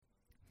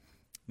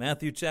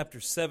Matthew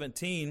chapter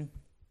 17.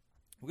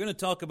 We're going to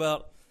talk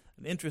about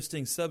an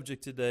interesting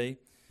subject today,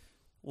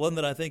 one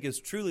that I think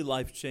is truly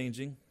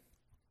life-changing.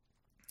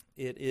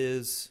 It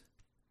is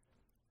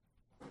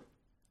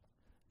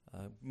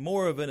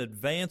more of an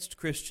advanced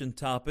Christian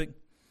topic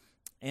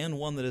and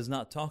one that is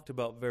not talked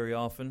about very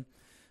often,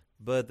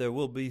 but there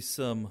will be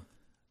some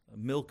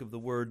milk of the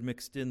Word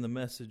mixed in the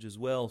message as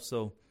well,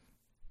 so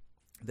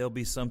there'll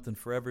be something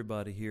for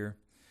everybody here.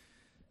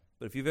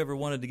 But if you've ever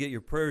wanted to get your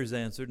prayers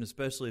answered, and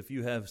especially if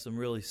you have some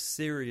really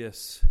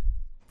serious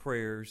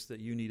prayers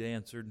that you need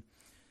answered,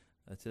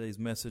 today's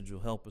message will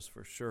help us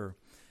for sure.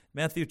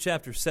 Matthew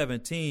chapter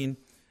 17,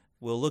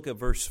 we'll look at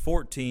verse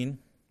 14,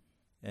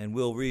 and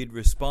we'll read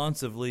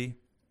responsively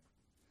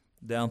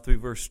down through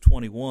verse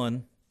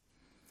 21.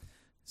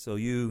 So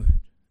you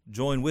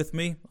join with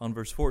me on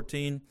verse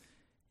 14,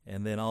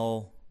 and then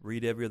I'll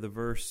read every other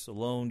verse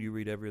alone. You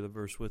read every other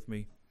verse with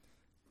me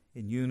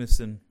in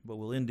unison, but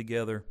we'll end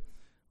together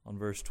on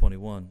verse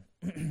 21.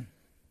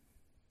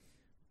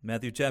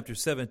 Matthew chapter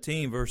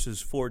 17,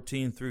 verses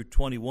 14 through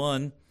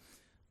 21,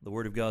 the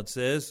Word of God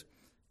says,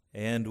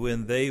 "And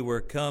when they were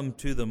come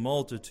to the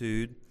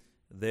multitude,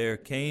 there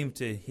came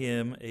to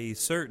him a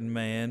certain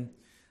man,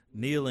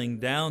 kneeling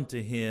down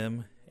to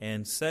him,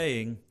 and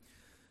saying,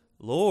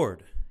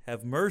 Lord,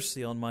 have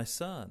mercy on my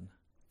son,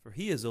 for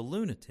he is a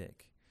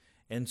lunatic,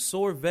 and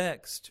sore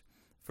vexed,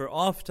 for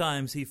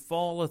ofttimes he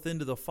falleth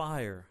into the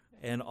fire,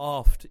 and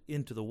oft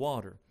into the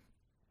water.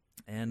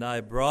 And I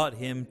brought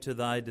him to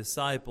thy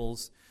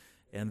disciples,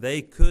 and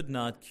they could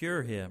not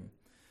cure him.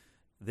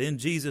 Then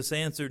Jesus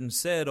answered and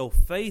said, O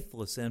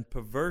faithless and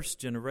perverse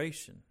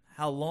generation,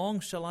 how long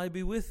shall I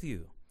be with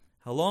you?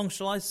 How long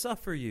shall I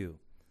suffer you?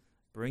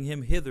 Bring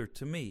him hither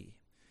to me.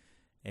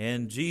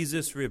 And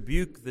Jesus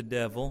rebuked the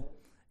devil,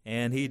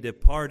 and he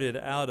departed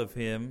out of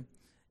him,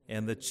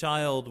 and the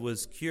child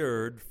was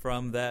cured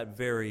from that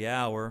very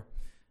hour.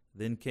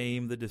 Then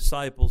came the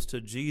disciples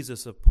to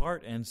Jesus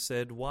apart and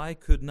said, Why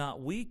could not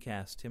we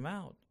cast him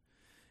out?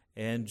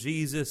 And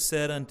Jesus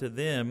said unto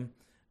them,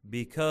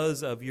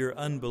 Because of your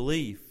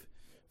unbelief.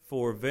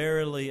 For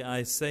verily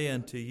I say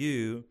unto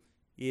you,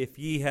 if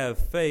ye have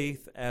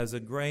faith as a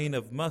grain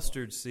of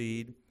mustard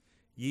seed,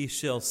 ye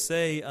shall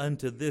say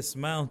unto this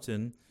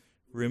mountain,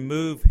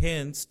 Remove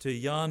hence to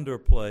yonder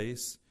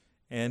place,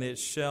 and it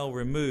shall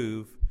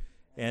remove,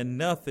 and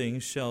nothing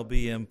shall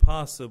be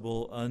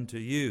impossible unto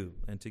you."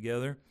 And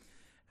together,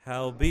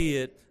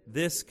 "Howbeit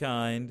this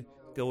kind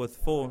goeth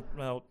forth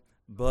out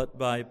but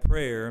by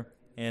prayer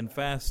and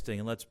fasting."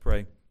 And let's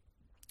pray.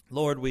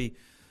 Lord, we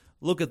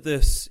look at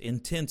this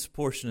intense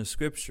portion of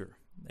Scripture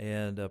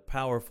and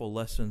powerful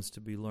lessons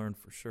to be learned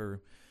for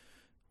sure.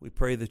 We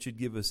pray that you'd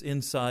give us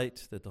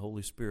insight, that the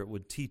Holy Spirit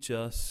would teach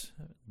us,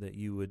 that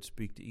you would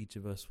speak to each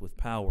of us with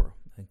power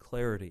and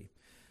clarity.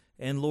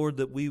 And Lord,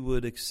 that we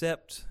would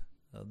accept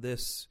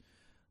this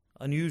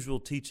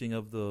unusual teaching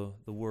of the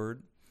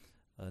Word,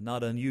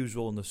 not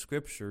unusual in the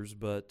Scriptures,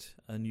 but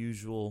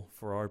unusual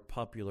for our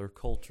popular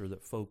culture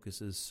that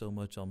focuses so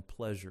much on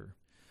pleasure.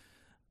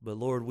 But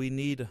Lord, we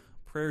need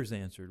prayers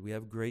answered. We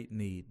have great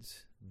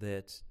needs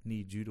that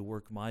need you to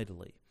work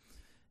mightily.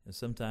 And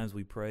sometimes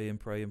we pray and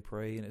pray and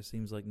pray, and it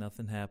seems like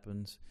nothing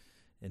happens.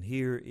 And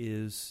here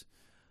is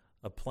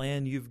a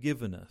plan you've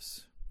given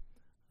us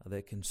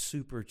that can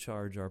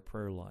supercharge our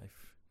prayer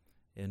life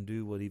and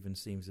do what even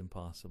seems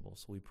impossible.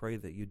 So we pray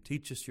that you'd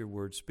teach us your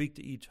word, speak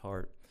to each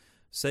heart,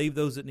 save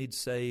those that need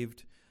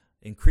saved,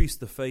 increase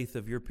the faith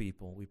of your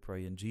people, we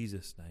pray in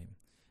Jesus' name.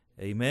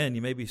 Amen.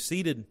 You may be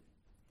seated.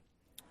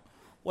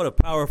 What a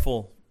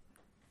powerful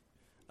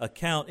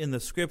account in the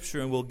Scripture,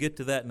 and we'll get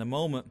to that in a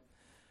moment.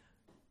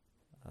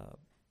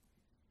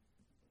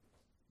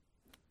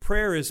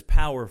 Prayer is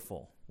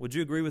powerful. Would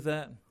you agree with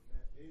that?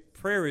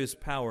 Prayer is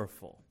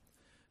powerful.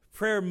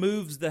 Prayer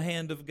moves the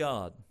hand of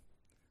God.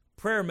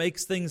 Prayer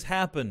makes things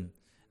happen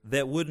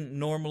that wouldn't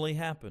normally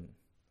happen.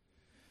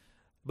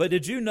 But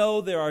did you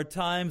know there are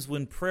times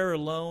when prayer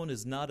alone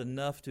is not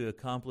enough to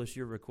accomplish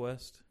your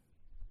request?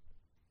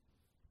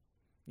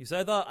 You say,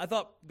 I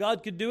thought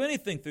God could do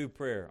anything through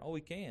prayer. Oh,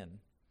 He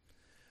can.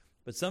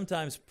 But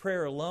sometimes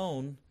prayer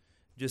alone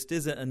just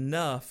isn't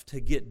enough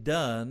to get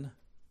done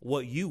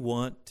what you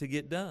want to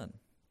get done.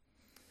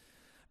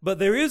 But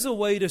there is a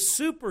way to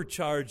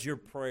supercharge your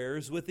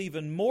prayers with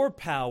even more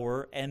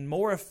power and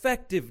more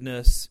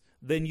effectiveness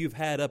than you've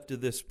had up to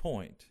this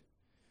point.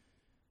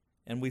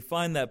 And we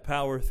find that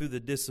power through the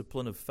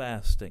discipline of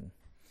fasting.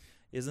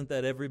 Isn't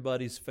that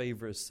everybody's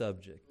favorite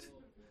subject?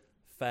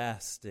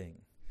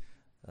 Fasting.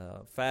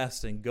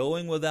 Fasting.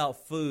 Going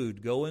without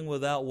food. Going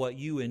without what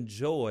you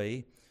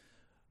enjoy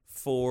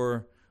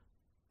for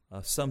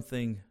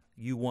something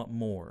you want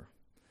more.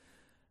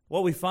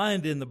 What we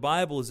find in the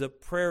Bible is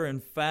that prayer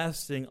and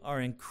fasting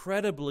are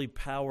incredibly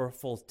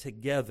powerful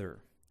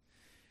together.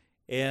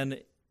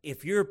 And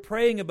if you're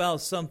praying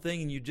about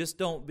something and you just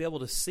don't be able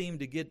to seem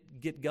to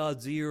get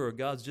God's ear, or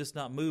God's just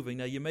not moving,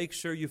 now you make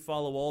sure you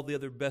follow all the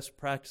other best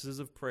practices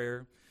of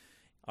prayer.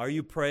 Are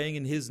you praying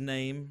in His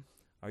name?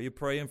 Are you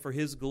praying for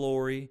His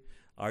glory?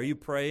 Are you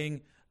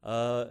praying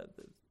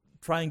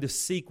trying to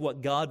seek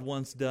what God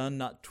wants done,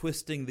 not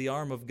twisting the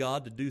arm of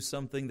God to do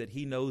something that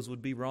He knows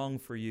would be wrong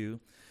for you.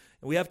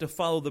 And we have to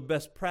follow the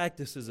best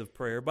practices of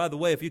prayer. By the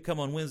way, if you come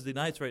on Wednesday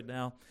nights right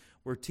now,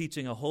 we're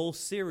teaching a whole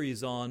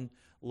series on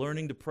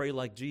learning to pray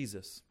like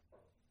Jesus.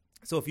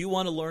 So if you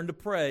want to learn to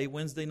pray,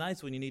 Wednesday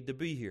nights when you need to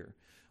be here.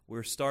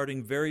 We're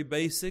starting very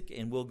basic,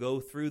 and we'll go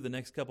through the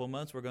next couple of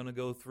months. We're going to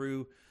go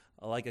through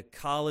like a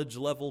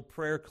college-level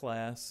prayer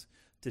class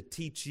to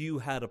teach you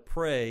how to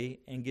pray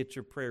and get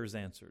your prayers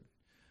answered.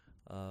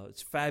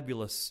 It's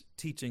fabulous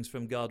teachings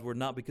from God's Word,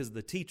 not because of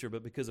the teacher,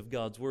 but because of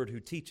God's Word who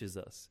teaches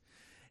us.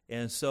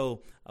 And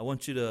so I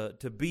want you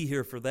to be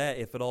here for that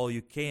if at all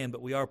you can,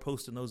 but we are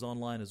posting those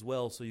online as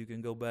well, so you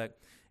can go back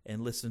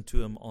and listen to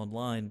them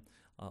online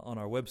on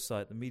our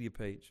website, the media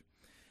page.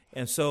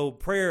 And so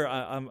prayer,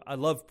 I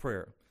love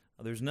prayer.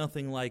 There's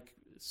nothing like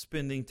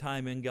spending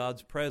time in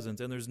God's presence,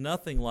 and there's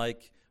nothing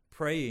like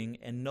praying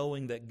and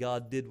knowing that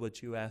God did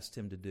what you asked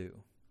Him to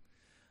do.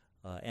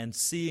 And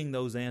seeing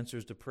those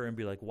answers to prayer and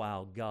be like,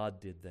 wow,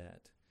 God did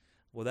that.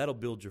 Well, that'll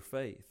build your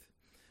faith.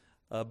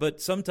 But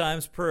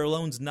sometimes prayer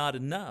alone's not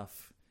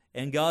enough.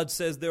 And God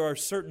says there are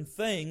certain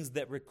things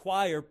that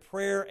require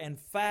prayer and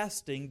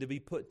fasting to be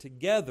put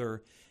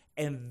together.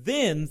 And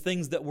then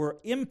things that were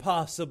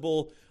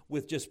impossible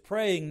with just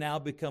praying now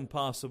become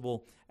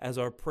possible as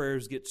our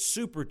prayers get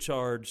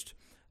supercharged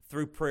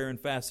through prayer and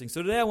fasting.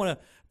 So today I want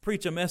to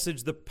preach a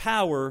message, the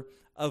power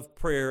of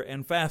prayer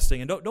and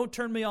fasting. And don't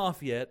turn me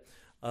off yet.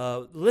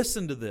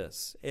 Listen to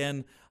this.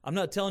 And I'm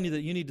not telling you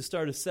that you need to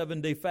start a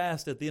 7-day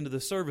fast at the end of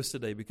the service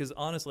today, because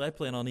honestly, I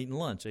plan on eating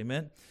lunch.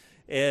 Amen?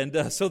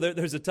 And so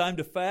there's a time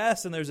to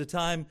fast and there's a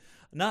time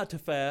not to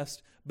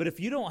fast. But if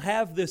you don't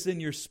have this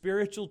in your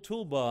spiritual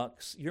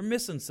toolbox, you're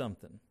missing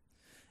something.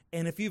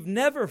 And if you've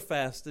never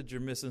fasted,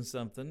 you're missing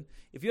something.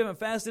 If you haven't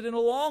fasted in a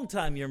long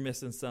time, you're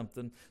missing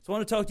something. So I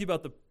want to talk to you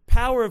about the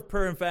power of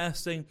prayer and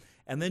fasting,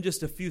 and then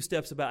just a few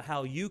steps about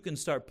how you can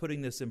start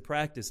putting this in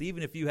practice.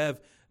 Even if you have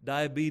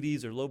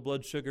diabetes or low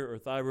blood sugar or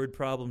thyroid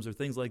problems or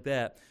things like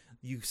that,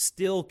 you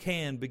still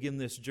can begin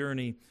this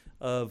journey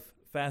of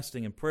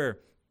fasting and prayer.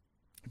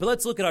 But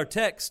let's look at our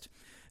text.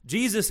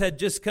 Jesus had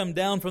just come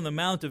down from the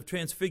Mount of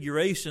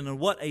Transfiguration, and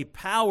what a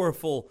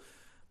powerful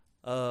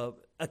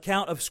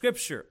account of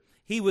Scripture.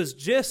 He was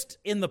just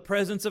in the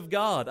presence of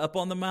God up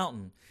on the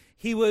mountain.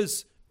 He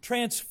was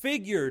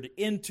transfigured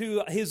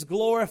into His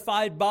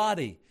glorified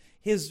body.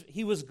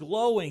 He was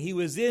glowing. He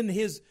was in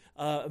His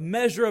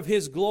measure of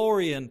His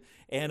glory,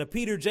 and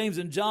Peter, James,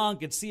 and John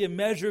could see a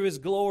measure of His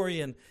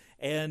glory,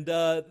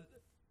 and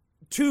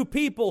two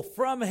people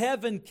from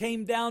heaven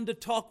came down to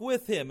talk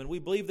with Him, and we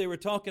believe they were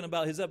talking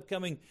about His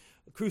upcoming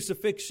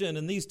crucifixion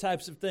and these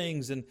types of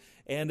things, and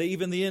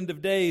even the end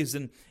of days.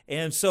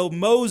 And so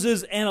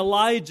Moses and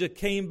Elijah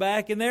came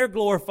back in their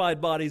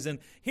glorified bodies, and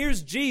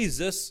here's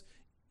Jesus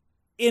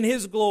in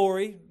His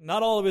glory,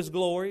 not all of His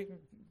glory.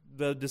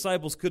 The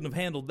disciples couldn't have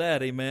handled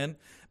that, amen.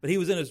 But He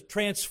was in His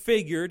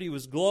transfigured, He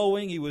was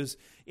glowing, He was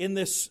in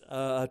this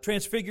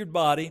transfigured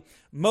body.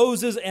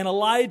 Moses and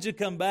Elijah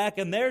come back,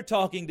 and they're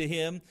talking to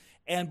Him.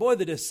 And boy,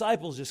 the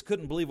disciples just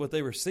couldn't believe what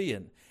they were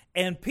seeing.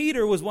 And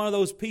Peter was one of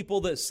those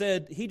people that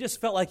said he just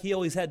felt like he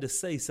always had to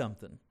say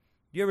something. Do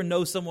you ever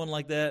know someone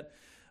like that?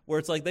 Where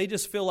it's like they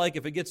just feel like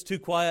if it gets too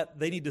quiet,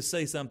 they need to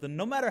say something.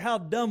 No matter how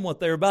dumb what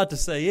they're about to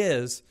say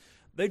is,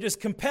 they're just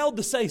compelled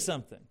to say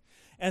something.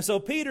 And so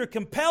Peter,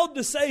 compelled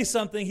to say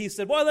something, he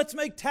said, well, let's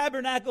make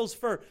tabernacles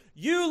for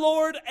you,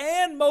 Lord,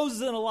 and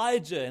Moses and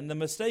Elijah. And the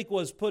mistake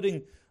was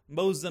putting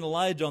Moses and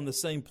Elijah on the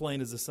same plane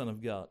as the Son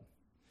of God.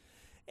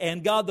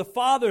 And God the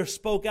Father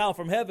spoke out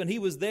from heaven. He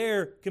was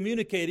there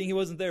communicating. He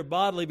wasn't there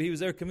bodily, but He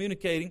was there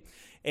communicating.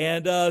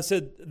 And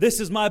said, this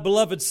is my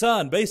beloved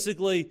Son.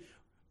 Basically,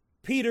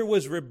 Peter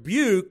was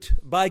rebuked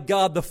by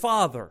God the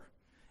Father.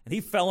 And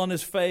he fell on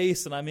his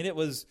face. And I mean, it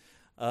was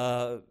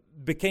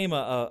became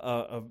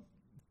a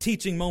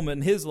teaching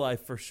moment in his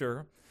life for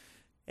sure.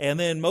 And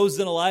then Moses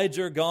and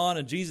Elijah are gone,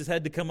 and Jesus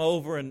had to come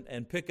over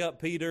and pick up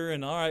Peter.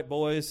 And all right,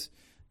 boys,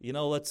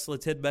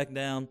 let's head back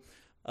down.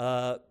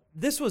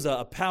 This was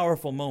a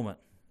powerful moment.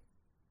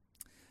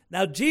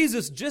 Now,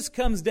 Jesus just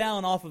comes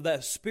down off of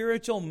that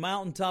spiritual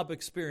mountaintop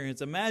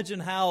experience. Imagine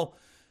how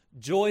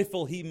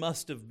joyful He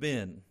must have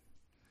been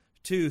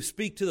to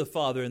speak to the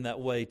Father in that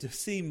way, to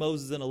see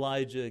Moses and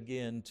Elijah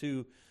again,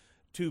 to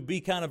be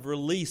kind of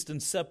released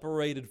and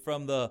separated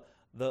from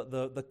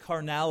the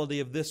carnality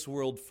of this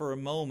world for a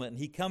moment. And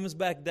He comes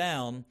back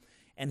down,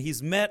 and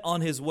He's met on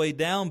His way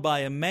down by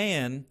a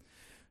man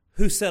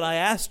who said, I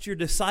asked your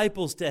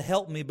disciples to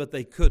help me, but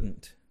they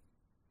couldn't.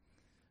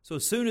 So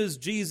as soon as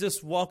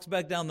Jesus walks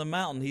back down the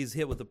mountain, He's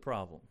hit with a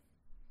problem.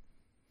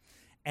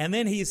 And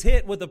then He's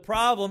hit with a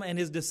problem, and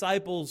His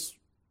disciples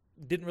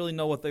didn't really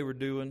know what they were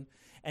doing.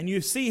 And you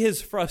see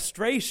His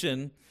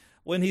frustration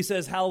when He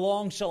says, how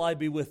long shall I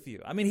be with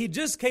you? I mean, He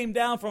just came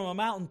down from a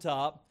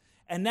mountaintop,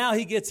 and now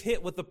He gets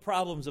hit with the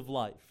problems of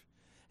life.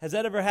 Has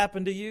that ever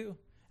happened to you?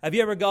 Have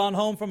you ever gone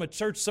home from a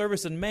church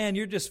service and, man,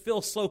 you just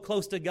feel so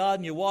close to God,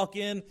 and you walk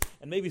in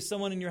and maybe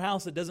someone in your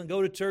house that doesn't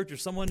go to church or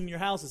someone in your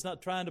house that's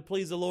not trying to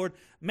please the Lord,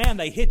 man,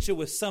 they hit you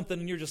with something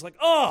and you're just like,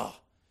 oh,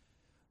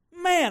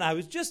 man, I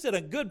was just in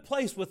a good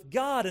place with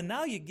God and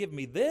now you give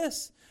me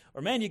this?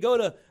 Or, man, you go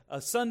to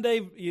a Sunday,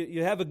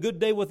 you have a good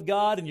day with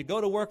God and you go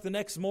to work the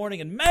next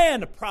morning and, man,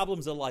 the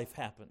problems of life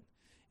happen.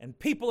 And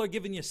people are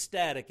giving you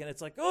static and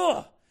it's like,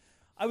 oh,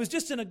 I was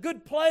just in a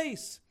good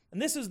place.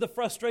 And this is the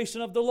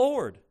frustration of the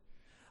Lord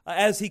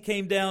as he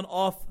came down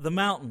off the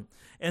mountain.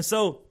 And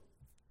so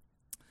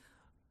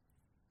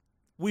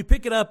we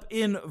pick it up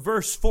in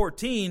verse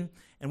 14.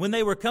 And when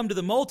they were come to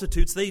the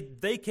multitudes,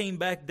 they came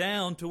back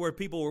down to where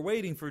people were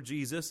waiting for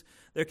Jesus.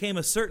 There came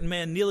a certain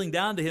man kneeling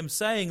down to him,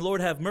 saying,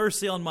 Lord, have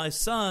mercy on my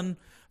son,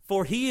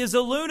 for he is a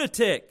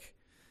lunatic.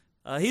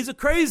 He's a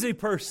crazy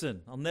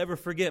person. I'll never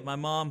forget, my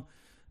mom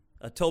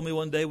told me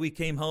one day we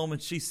came home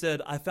and she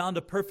said, I found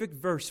a perfect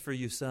verse for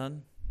you,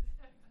 son.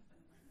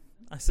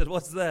 I said,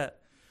 what's that?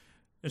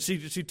 And she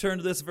turned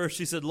to this verse.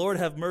 She said, Lord,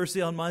 have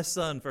mercy on my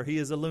son, for he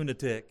is a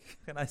lunatic.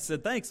 And I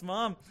said, thanks,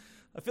 Mom.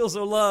 I feel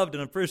so loved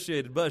and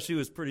appreciated. But she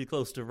was pretty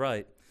close to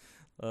right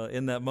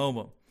in that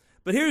moment.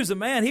 But here's a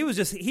man, he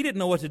didn't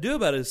know what to do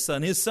about his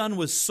son. His son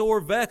was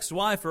sore vexed.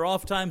 Why? For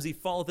oft times he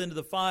falleth into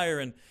the fire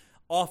and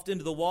oft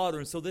into the water.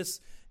 And so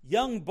this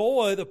young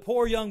boy, the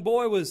poor young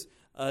boy, was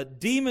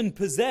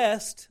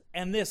demon-possessed.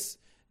 And this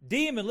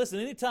demon, listen,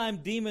 anytime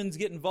demons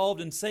get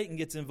involved and Satan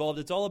gets involved,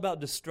 it's all about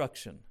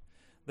destruction.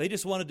 They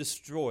just want to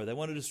destroy. They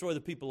want to destroy the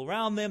people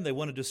around them. They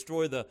want to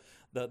destroy the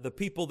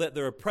people that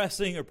they're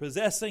oppressing or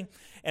possessing.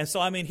 And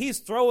so, he's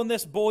throwing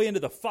this boy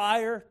into the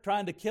fire,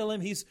 trying to kill him.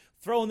 He's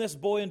throwing this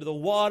boy into the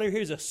water.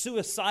 Here's a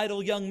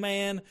suicidal young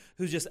man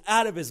who's just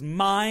out of his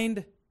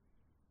mind.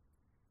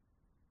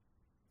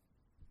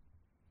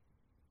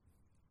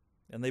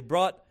 And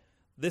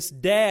this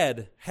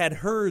dad had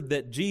heard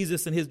that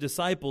Jesus and his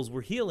disciples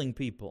were healing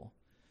people.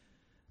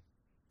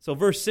 So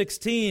verse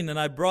 16, and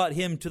I brought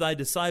him to thy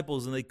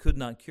disciples, and they could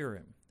not cure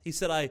him. He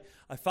said, I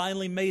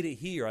finally made it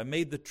here. I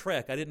made the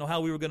trek. I didn't know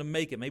how we were going to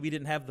make it. Maybe he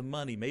didn't have the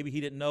money. Maybe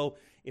he didn't know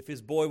if his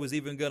boy was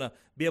even going to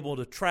be able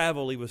to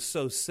travel. He was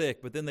so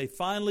sick. But then they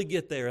finally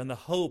get there, and the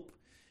hope,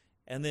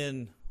 and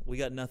then we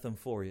got nothing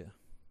for you.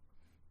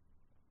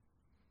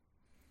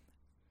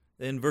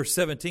 In verse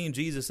 17,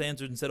 Jesus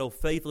answered and said, O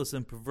faithless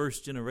and perverse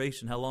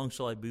generation, how long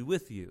shall I be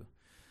with you?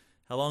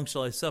 How long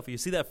shall I suffer? You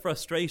see that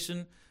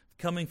frustration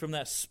coming from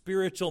that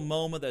spiritual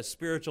moment, that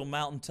spiritual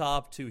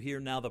mountaintop, to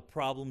here now the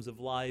problems of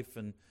life.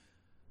 And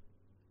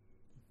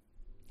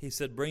he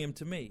said, bring him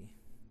to me.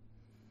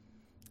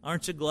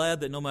 Aren't you glad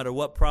that no matter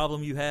what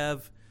problem you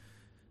have,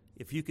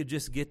 if you could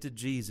just get to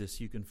Jesus,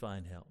 you can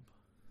find help?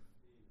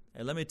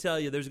 And let me tell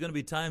you, there's going to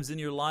be times in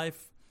your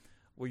life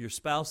where your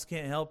spouse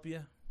can't help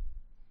you,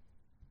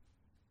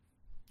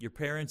 your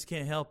parents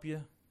can't help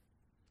you,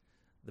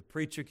 the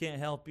preacher can't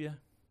help you,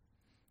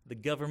 the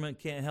government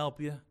can't help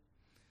you.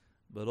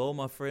 But, oh,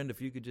 my friend, if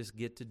you could just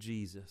get to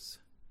Jesus,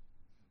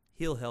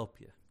 He'll help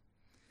you.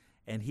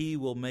 And He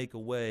will make a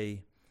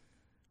way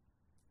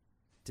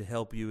to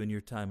help you in your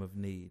time of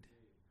need.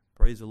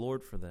 Praise the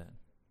Lord for that.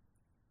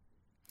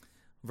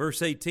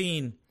 Verse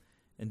 18,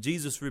 and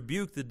Jesus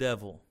rebuked the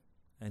devil,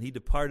 and he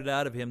departed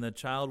out of him. The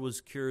child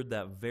was cured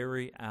that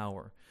very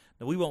hour.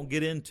 Now, we won't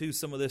get into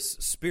some of this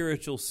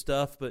spiritual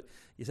stuff, but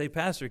you say,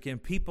 Pastor, can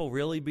people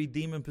really be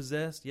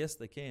demon-possessed? Yes,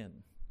 they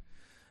can.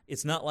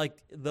 It's not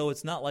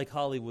like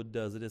Hollywood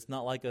does it. It's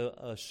not like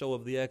a show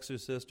of The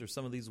Exorcist or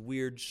some of these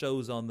weird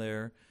shows on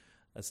there.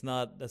 That's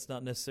not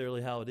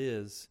necessarily how it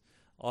is.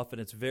 Often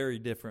it's very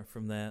different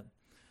from that.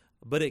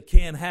 But it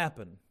can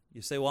happen.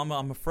 You say, well,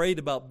 I'm afraid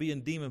about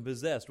being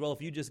demon-possessed. Well,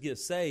 if you just get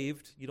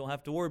saved, you don't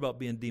have to worry about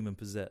being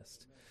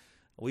demon-possessed.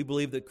 We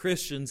believe that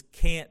Christians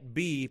can't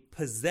be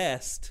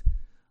possessed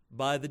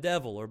by the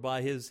devil or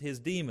by his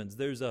demons.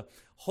 There's a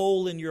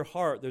hole in your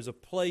heart. There's a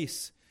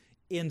place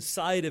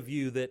inside of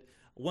you that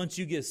once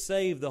you get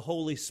saved, the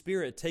Holy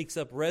Spirit takes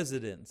up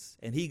residence,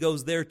 and He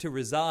goes there to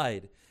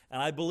reside.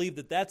 And I believe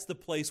that that's the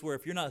place where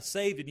if you're not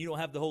saved and you don't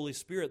have the Holy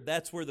Spirit,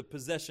 that's where the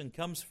possession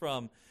comes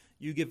from.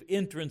 You give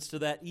entrance to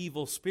that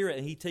evil spirit,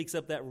 and he takes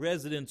up that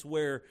residence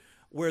where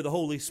the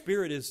Holy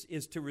Spirit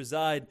is to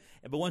reside.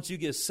 But once you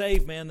get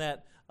saved, man,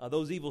 that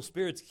those evil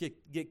spirits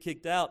get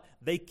kicked out.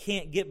 They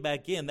can't get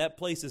back in. That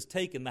place is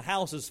taken. The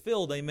house is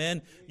filled,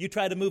 amen. You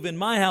try to move in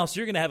my house,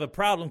 you're going to have a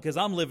problem because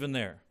I'm living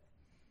there.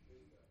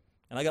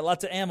 And I got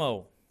lots of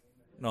ammo.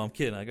 No, I'm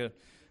kidding. I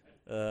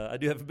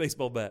do have a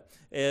baseball bat.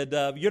 And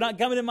you're not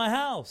coming in my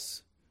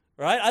house,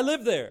 right? I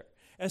live there.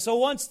 And so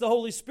once the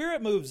Holy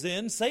Spirit moves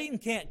in, Satan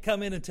can't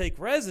come in and take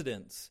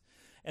residence.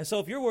 And so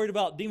if you're worried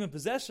about demon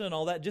possession and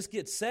all that, just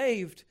get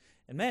saved,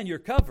 and man, you're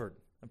covered.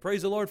 And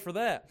praise the Lord for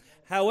that.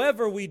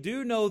 However, we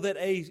do know that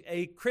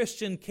a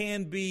Christian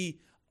can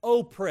be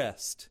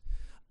oppressed.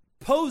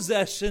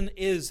 Possession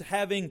is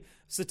having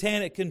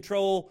satanic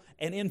control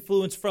and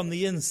influence from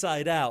the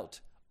inside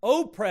out.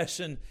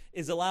 Oppression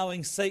is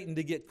allowing Satan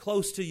to get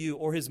close to you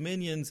or his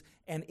minions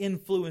and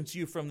influence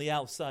you from the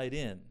outside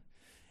in.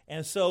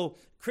 And so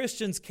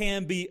Christians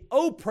can be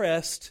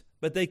oppressed,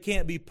 but they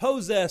can't be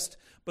possessed.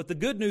 But the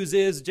good news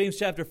is, James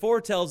chapter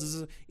 4 tells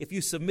us, if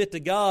you submit to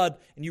God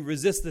and you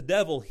resist the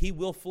devil, he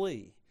will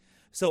flee.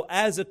 So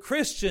as a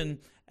Christian,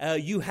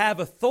 you have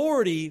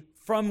authority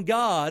from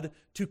God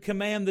to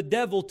command the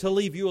devil to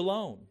leave you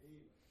alone.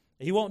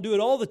 He won't do it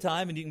all the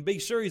time, and you can be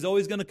sure he's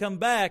always going to come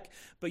back,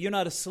 but you're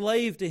not a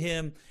slave to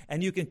him,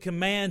 and you can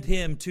command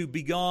him to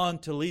be gone,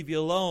 to leave you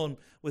alone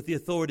with the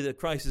authority that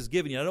Christ has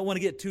given you. I don't want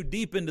to get too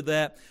deep into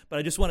that, but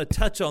I just want to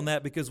touch on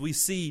that because we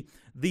see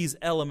these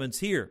elements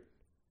here.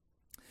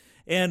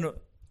 And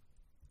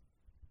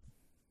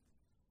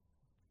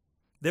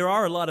there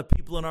are a lot of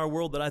people in our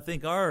world that I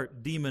think are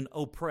demon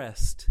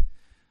oppressed.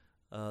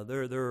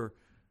 They're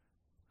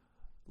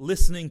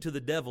listening to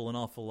the devil an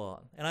awful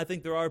lot. And I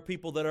think there are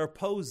people that are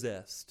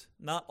possessed.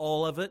 Not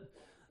all of it,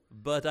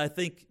 but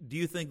do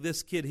you think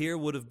this kid here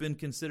would have been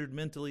considered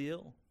mentally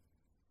ill?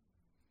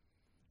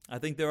 I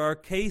think there are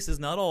cases,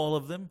 not all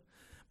of them,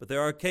 but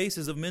there are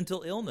cases of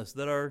mental illness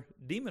that are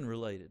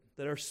demon-related,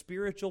 that are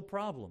spiritual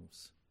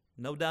problems.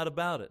 No doubt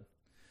about it.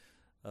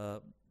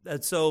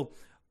 And so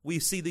we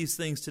see these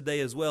things today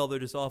as well. They're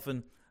just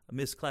often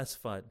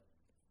misclassified.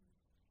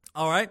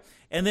 All right.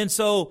 And then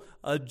so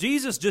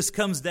Jesus just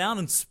comes down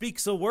and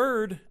speaks a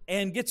word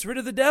and gets rid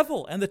of the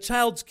devil. And the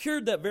child's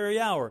cured that very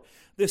hour.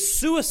 This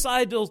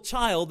suicidal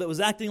child that was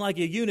acting like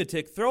a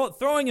lunatic,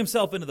 throwing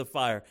himself into the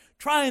fire,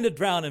 trying to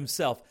drown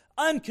himself,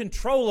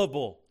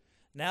 uncontrollable.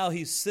 Now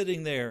he's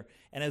sitting there.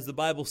 And as the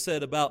Bible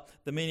said about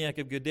the maniac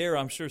of Gadara,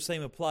 I'm sure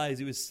same applies.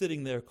 He was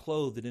sitting there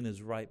clothed and in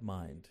his right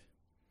mind.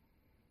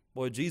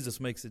 Boy, Jesus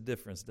makes a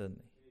difference, doesn't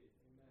he?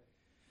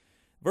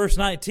 Verse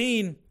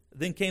 19,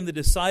 then came the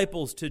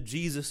disciples to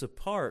Jesus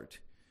apart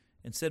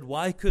and said,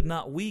 why could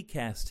not we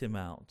cast him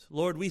out?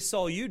 Lord, we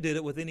saw you did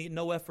it with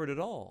no effort at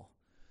all.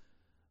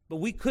 But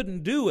we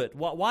couldn't do it.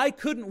 Why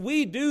couldn't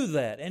we do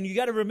that? And you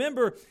got to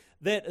remember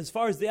that as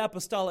far as the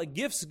apostolic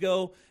gifts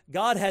go,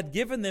 God had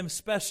given them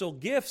special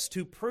gifts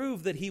to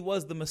prove that he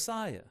was the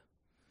Messiah.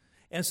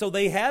 And so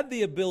they had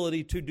the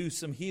ability to do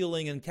some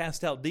healing and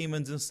cast out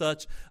demons and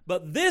such.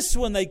 But this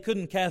one they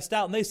couldn't cast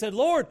out. And they said,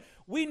 Lord,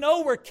 we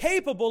know we're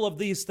capable of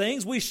these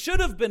things. We should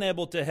have been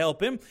able to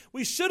help him.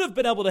 We should have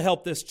been able to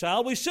help this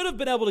child. We should have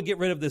been able to get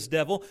rid of this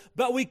devil.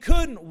 But we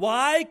couldn't.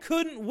 Why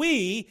couldn't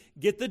we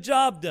get the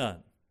job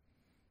done?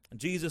 And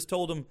Jesus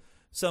told them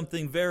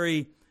something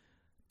very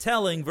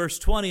telling. Verse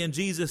 20, and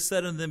Jesus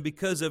said unto them,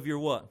 because of your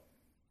what?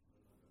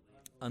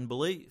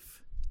 Unbelief.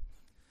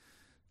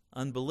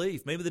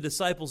 Unbelief. Maybe the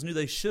disciples knew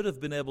they should have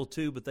been able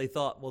to, but they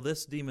thought, well,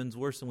 this demon's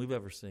worse than we've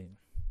ever seen.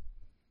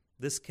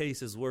 This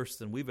case is worse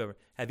than we've ever.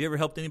 Have you ever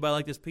helped anybody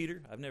like this,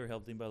 Peter? I've never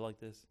helped anybody like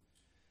this.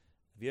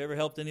 Have you ever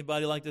helped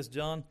anybody like this,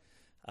 John?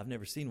 I've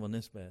never seen one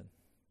this bad.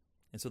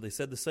 And so they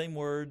said the same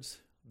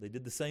words, they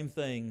did the same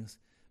things,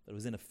 but it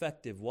was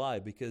ineffective. Why?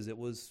 Because it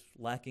was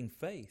lacking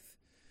faith.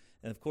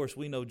 And of course,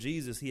 we know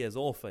Jesus, he has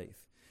all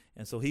faith.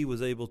 And so he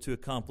was able to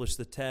accomplish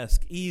the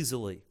task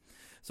easily.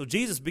 So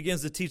Jesus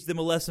begins to teach them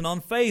a lesson on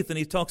faith, and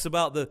he talks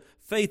about the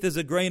faith as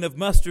a grain of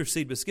mustard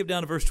seed. But skip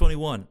down to verse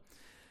 21.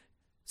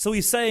 So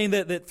he's saying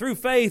that through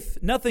faith,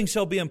 nothing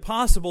shall be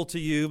impossible to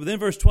you. But then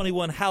verse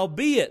 21,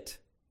 howbeit,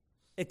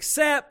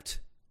 except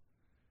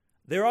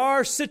there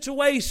are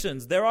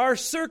situations, there are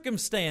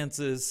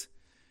circumstances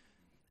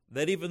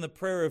that even the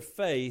prayer of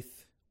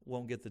faith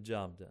won't get the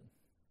job done.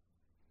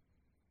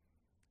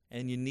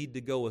 And you need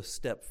to go a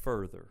step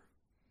further.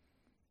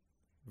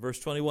 Verse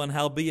 21,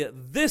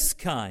 howbeit this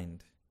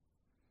kind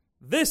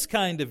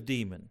of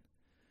demon,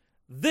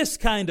 this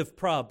kind of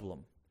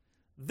problem,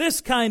 this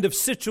kind of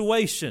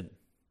situation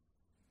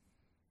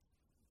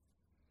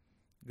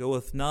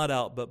goeth not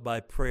out but by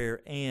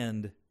prayer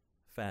and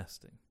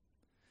fasting.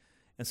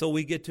 And so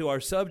we get to our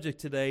subject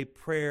today,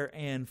 prayer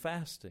and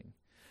fasting.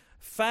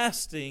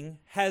 Fasting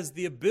has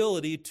the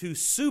ability to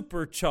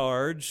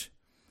supercharge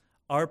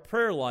our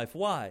prayer life.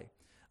 Why?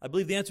 I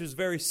believe the answer is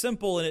very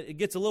simple, and it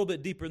gets a little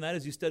bit deeper than that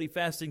as you study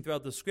fasting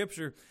throughout the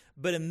Scripture.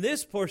 But in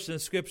this portion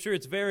of Scripture,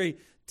 it's very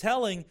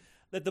telling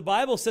that the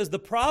Bible says the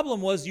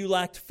problem was you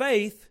lacked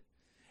faith,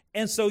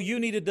 and so you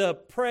needed to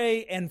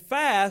pray and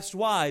fast.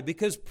 Why?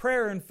 Because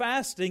prayer and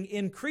fasting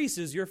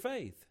increases your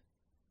faith.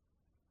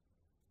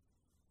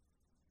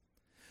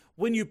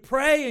 When you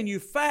pray and you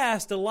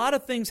fast, a lot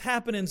of things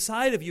happen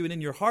inside of you and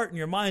in your heart and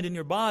your mind and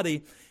your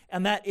body,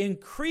 and that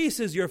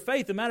increases your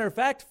faith. As a matter of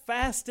fact,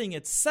 fasting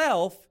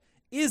itself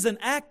is an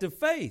act of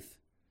faith.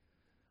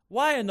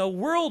 Why in the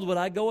world would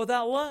I go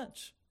without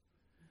lunch?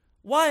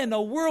 Why in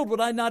the world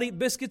would I not eat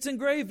biscuits and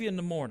gravy in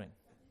the morning?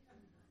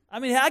 I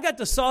mean, I got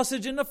the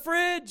sausage in the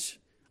fridge.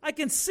 I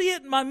can see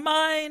it in my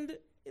mind.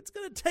 It's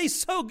going to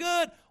taste so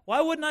good.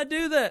 Why wouldn't I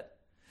do that?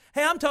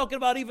 Hey, I'm talking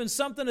about even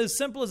something as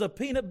simple as a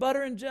peanut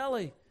butter and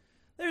jelly.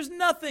 There's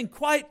nothing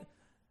quite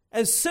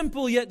as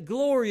simple yet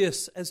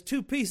glorious as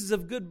 2 pieces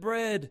of good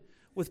bread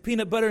with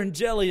peanut butter and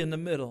jelly in the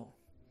middle.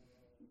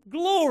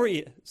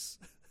 Glorious.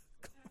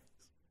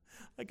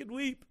 I could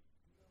weep.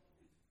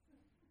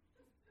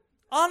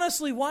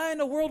 Honestly, why in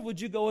the world would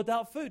you go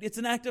without food? It's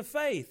an act of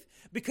faith.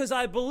 Because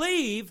I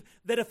believe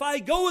that if I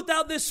go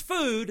without this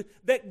food,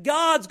 that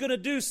God's going to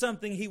do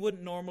something He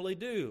wouldn't normally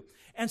do.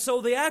 And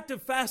so the act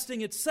of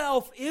fasting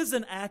itself is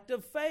an act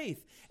of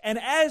faith. And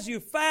as you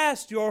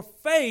fast, your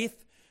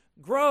faith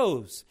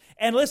grows.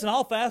 And listen,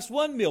 I'll fast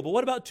 1 meal, but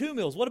what about 2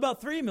 meals? What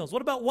about 3 meals?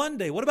 What about 1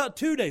 day? What about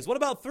 2 days? What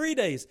about 3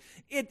 days?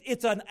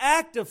 It's an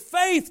act of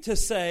faith to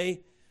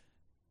say,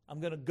 I'm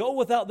going to go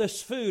without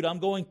this food. I'm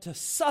going to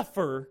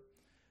suffer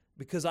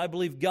because I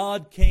believe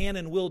God can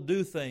and will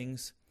do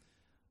things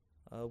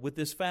with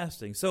this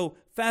fasting. So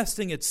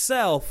fasting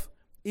itself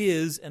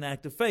is an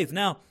act of faith.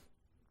 Now,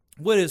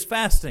 what is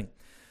fasting?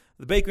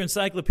 The Baker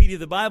Encyclopedia of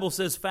the Bible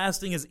says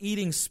fasting is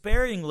eating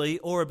sparingly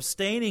or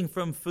abstaining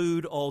from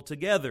food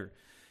altogether,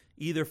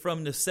 either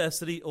from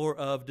necessity or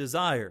of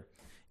desire.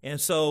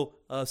 And so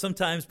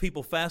sometimes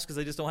people fast because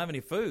they just don't have any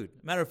food.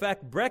 Matter of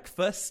fact,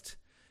 breakfast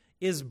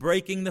is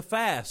breaking the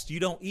fast. You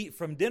don't eat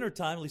from dinner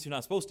time, at least you're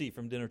not supposed to eat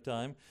from dinner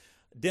time.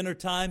 Dinner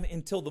time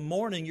until the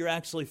morning, you're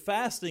actually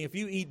fasting. If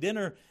you eat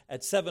dinner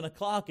at 7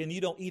 o'clock and you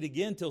don't eat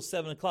again until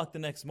 7 o'clock the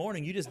next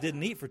morning, you just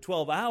didn't eat for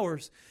 12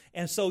 hours.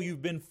 And so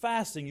you've been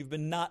fasting. You've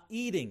been not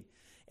eating.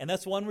 And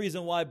that's one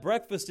reason why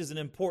breakfast is an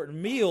important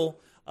meal,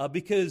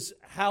 because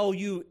how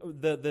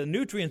the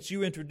nutrients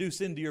you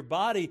introduce into your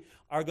body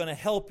are going to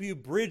help you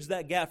bridge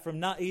that gap from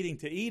not eating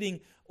to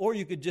eating. Or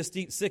you could just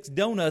eat 6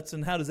 donuts,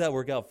 and how does that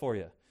work out for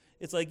you?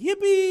 It's like,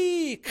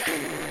 yippee,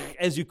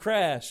 as you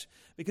crash,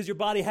 because your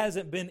body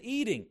hasn't been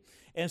eating.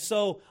 And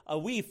so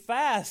we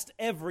fast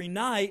every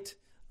night,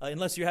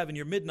 unless you're having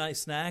your midnight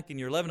snack and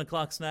your 11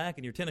 o'clock snack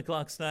and your 10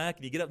 o'clock snack,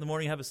 and you get up in the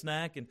morning and have a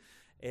snack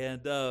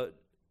and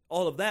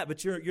all of that,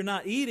 but you're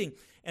not eating.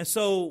 And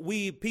so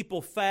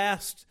people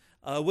fast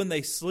when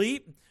they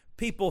sleep.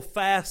 People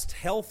fast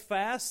health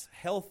fasts.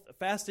 Health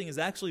fasting is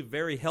actually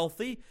very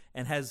healthy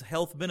and has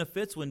health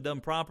benefits when done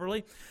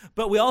properly.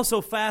 But we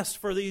also fast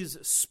for these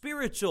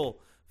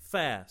spiritual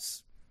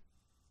fasts.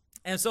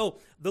 And so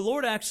the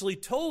Lord actually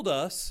told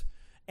us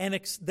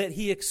that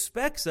He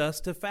expects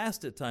us to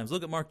fast at times.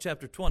 Look at Mark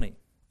chapter 20.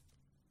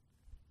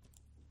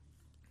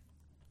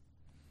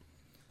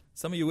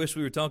 Some of you wish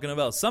we were talking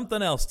about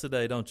something else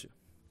today, don't you?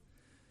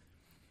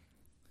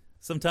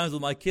 Sometimes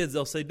with my kids,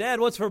 they'll say,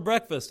 Dad, what's for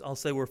breakfast? I'll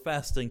say, we're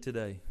fasting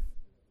today.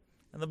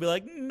 And they'll be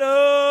like,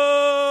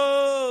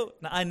 no!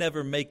 Now, I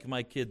never make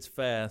my kids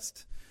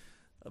fast,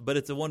 but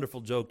it's a wonderful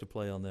joke to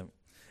play on them.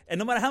 And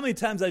no matter how many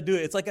times I do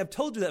it, it's like I've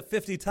told you that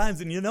 50 times,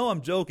 and you know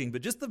I'm joking,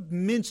 but just the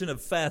mention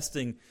of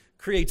fasting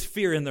creates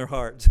fear in their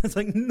hearts. It's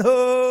like,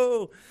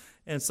 no!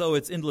 And so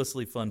it's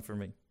endlessly fun for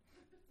me.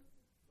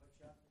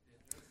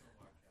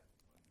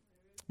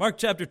 Mark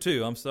chapter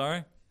 2, I'm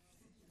sorry.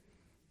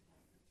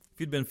 If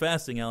you'd been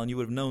fasting, Alan, you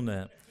would have known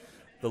that.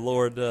 The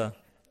Lord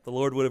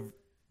would have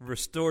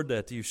restored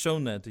that to you,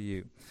 shown that to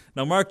you.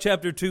 Now, Mark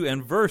chapter 2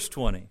 and verse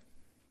 20.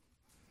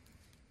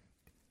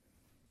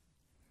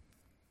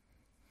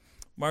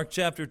 Mark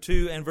chapter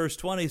 2 and verse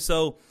 20.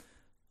 So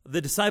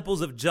the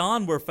disciples of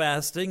John were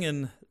fasting,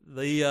 and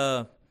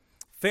the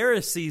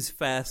Pharisees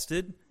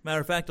fasted.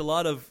 Matter of fact, a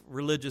lot of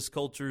religious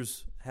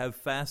cultures have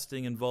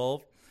fasting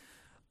involved.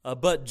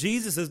 But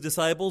Jesus'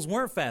 disciples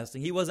weren't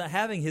fasting. He wasn't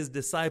having His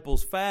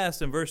disciples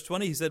fast. In verse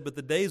 20, He said, but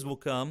the days will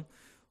come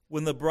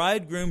when the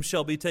bridegroom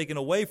shall be taken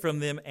away from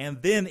them,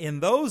 and then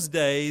in those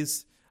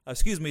days,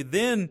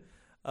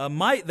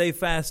 might they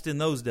fast in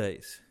those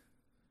days?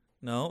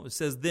 No, it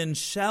says, then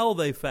shall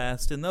they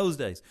fast in those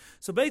days.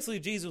 So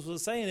basically Jesus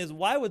was saying is,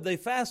 why would they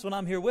fast when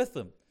I'm here with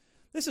them?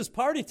 This is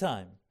party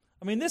time.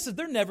 I mean,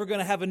 they're never going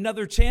to have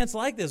another chance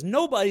like this.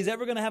 Nobody's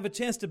ever going to have a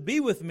chance to be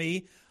with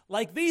me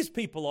like these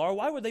people are.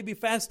 Why would they be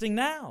fasting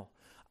now?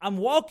 I'm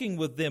walking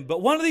with them.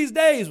 But one of these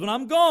days when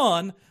I'm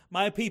gone,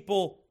 my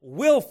people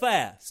will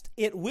fast.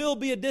 It will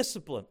be a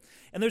discipline.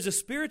 And there's a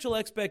spiritual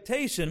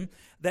expectation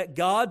that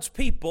God's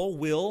people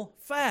will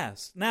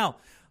fast. Now,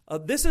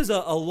 this is a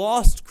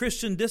lost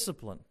Christian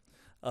discipline.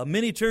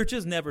 Many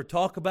churches never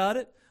talk about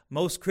it.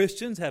 Most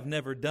Christians have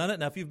never done it.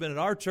 Now, if you've been at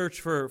our church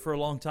for a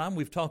long time,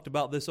 we've talked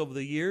about this over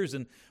the years,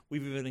 and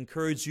we've even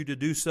encouraged you to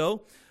do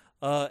so.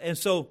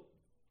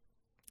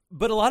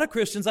 But a lot of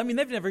Christians, they've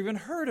never even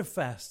heard of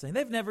fasting.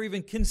 They've never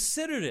even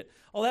considered it.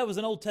 Oh, that was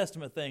an Old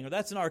Testament thing, or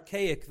that's an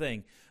archaic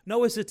thing.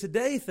 No, it's a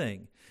today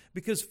thing,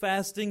 because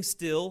fasting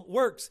still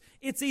works.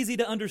 It's easy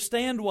to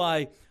understand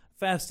why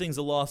fasting's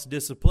a lost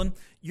discipline.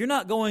 You're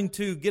not going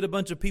to get a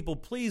bunch of people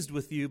pleased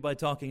with you by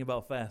talking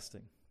about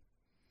fasting.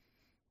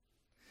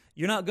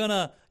 You're not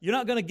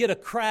gonna get a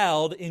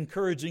crowd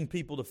encouraging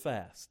people to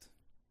fast.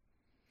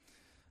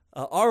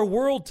 Our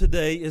world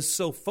today is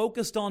so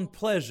focused on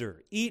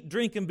pleasure. Eat,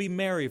 drink, and be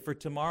merry, for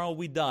tomorrow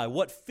we die.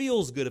 What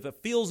feels good? If it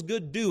feels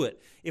good, do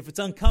it. If it's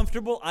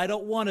uncomfortable, I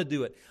don't want to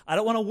do it. I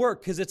don't want to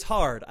work because it's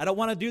hard. I don't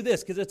want to do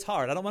this because it's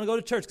hard. I don't want to go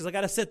to church because I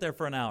got to sit there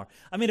for an hour.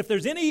 If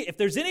there's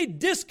any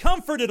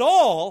discomfort at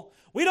all,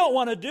 we don't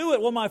want to do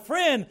it. Well, my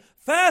friend,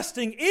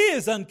 fasting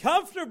is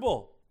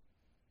uncomfortable.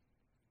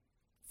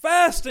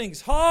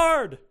 Fasting's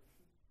hard.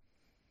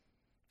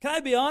 Can I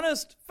be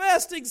honest?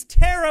 Fasting's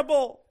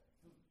terrible.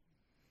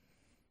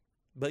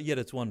 but yet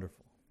it's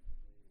wonderful.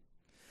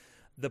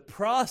 The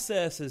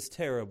process is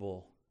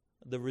terrible.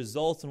 The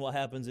results and what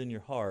happens in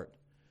your heart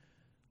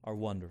are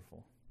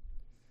wonderful.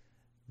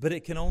 But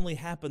it can only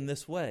happen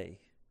this way.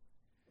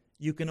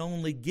 You can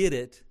only get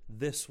it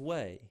this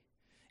way.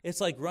 It's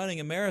like running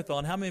a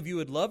marathon. How many of you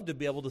would love to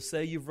be able to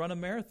say you've run a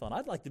marathon?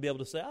 I'd like to be able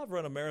to say I've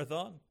run a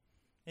marathon.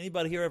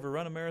 Anybody here ever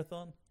run a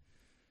marathon?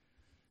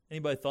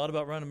 Anybody thought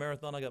about running a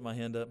marathon? I got my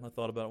hand up. I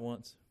thought about it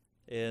once.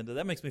 And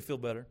that makes me feel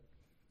better.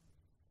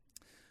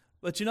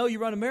 But you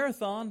run a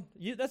marathon,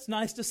 that's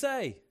nice to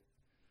say.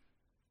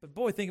 But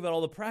boy, think about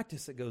all the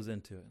practice that goes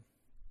into it.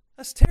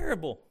 That's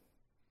terrible.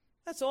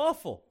 That's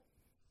awful.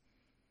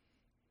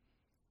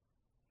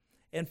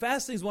 And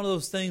fasting is one of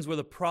those things where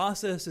the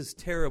process is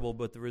terrible,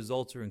 but the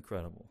results are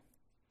incredible.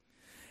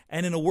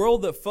 And in a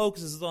world that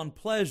focuses on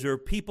pleasure,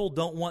 people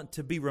don't want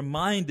to be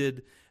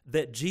reminded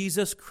that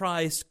Jesus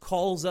Christ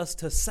calls us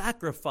to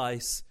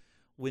sacrifice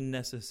when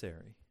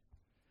necessary.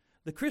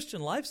 The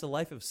Christian life's a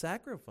life of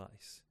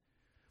sacrifice.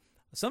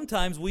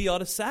 Sometimes we ought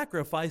to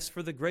sacrifice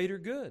for the greater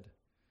good.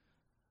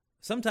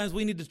 Sometimes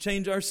we need to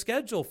change our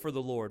schedule for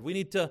the Lord. We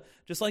need to,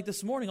 just like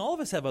this morning, all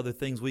of us have other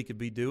things we could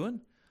be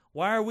doing.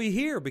 Why are we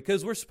here?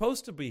 Because we're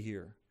supposed to be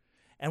here.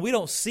 And we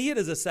don't see it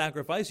as a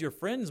sacrifice. Your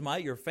friends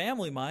might, your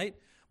family might.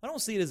 I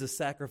don't see it as a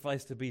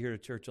sacrifice to be here to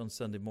church on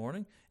Sunday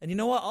morning. And you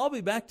know what? I'll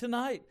be back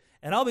tonight.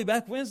 And I'll be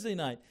back Wednesday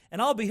night.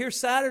 And I'll be here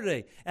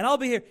Saturday. And I'll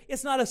be here.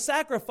 It's not a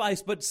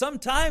sacrifice, but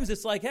sometimes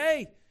it's like,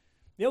 hey,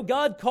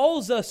 God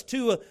calls us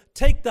to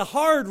take the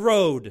hard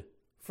road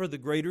for the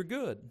greater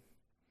good.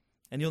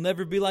 And you'll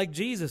never be like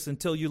Jesus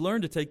until you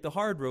learn to take the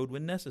hard road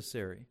when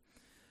necessary.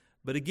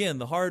 But again,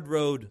 the hard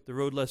road, the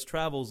road less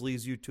travels,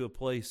 leads you to a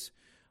place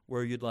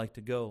where you'd like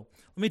to go.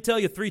 Let me tell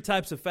you 3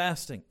 types of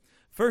fasting.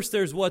 First,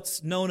 there's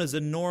what's known as a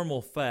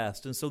normal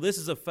fast. And so this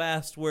is a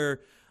fast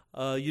where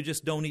you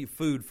just don't eat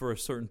food for a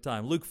certain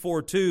time. Luke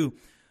 4:2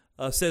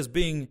 says,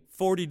 being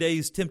 40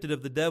 days tempted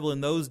of the devil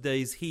in those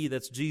days, he,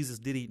 that's Jesus,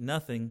 did eat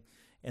nothing.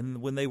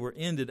 And when they were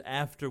ended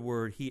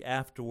afterward, he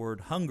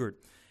afterward hungered.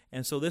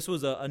 And so this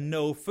was a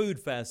no-food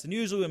fast. And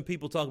usually when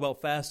people talk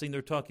about fasting,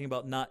 they're talking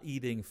about not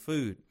eating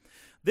food.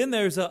 Then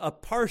there's a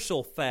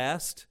partial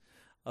fast.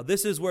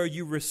 This is where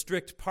you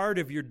restrict part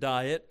of your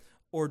diet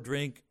or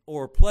drink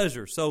or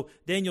pleasure. So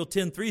Daniel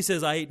 10:3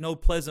 says, I ate no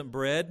pleasant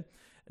bread,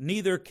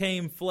 neither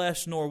came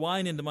flesh nor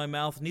wine into my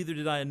mouth, neither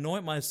did I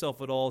anoint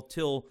myself at all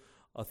till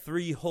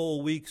 3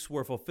 whole weeks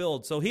were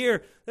fulfilled. So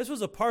here, this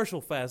was a partial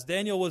fast.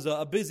 Daniel was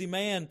a busy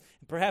man.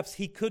 Perhaps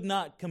he could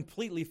not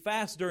completely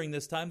fast during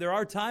this time. There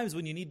are times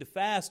when you need to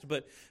fast,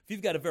 but if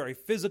you've got a very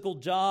physical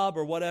job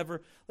or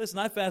whatever, listen,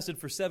 I fasted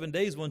for 7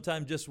 days one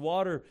time, just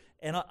water.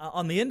 And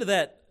at the end of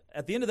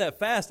that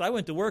fast, I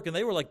went to work and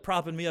they were like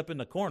propping me up in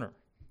the corner.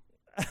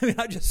 I mean,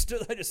 I just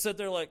sat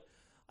there like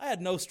I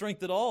had no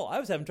strength at all. I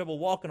was having trouble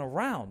walking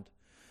around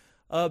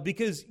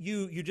because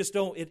you just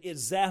don't. It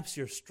zaps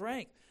your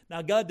strength.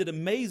 Now, God did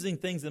amazing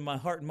things in my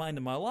heart and mind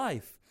and my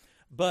life,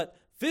 but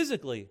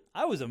physically,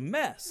 I was a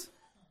mess.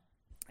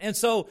 And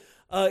so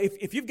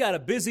if you've got a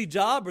busy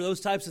job or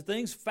those types of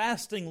things,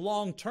 fasting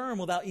long-term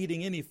without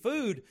eating any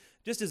food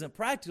just isn't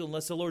practical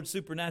unless the Lord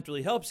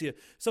supernaturally helps you.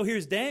 So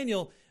here's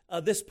Daniel.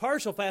 This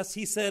partial fast,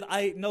 he said, I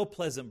ate no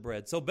pleasant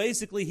bread. So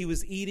basically, he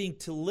was eating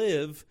to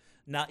live,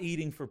 not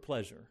eating for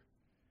pleasure.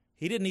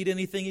 He didn't eat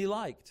anything he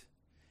liked.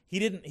 He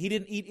didn't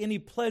eat any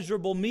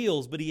pleasurable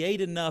meals, but he ate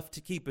enough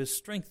to keep his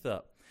strength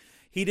up.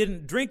 He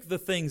didn't drink the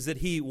things that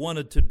he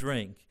wanted to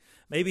drink.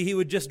 Maybe he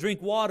would just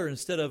drink water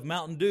instead of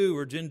Mountain Dew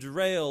or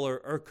ginger ale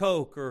or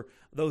Coke or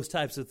those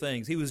types of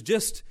things. He was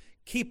just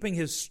keeping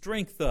his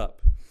strength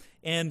up.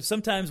 And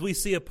sometimes we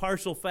see a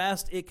partial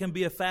fast. It can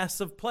be a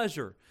fast of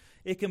pleasure.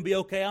 It can be,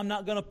 okay, I'm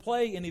not going to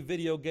play any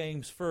video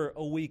games for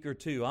a week or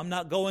two. I'm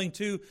not going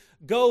to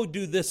go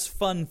do this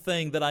fun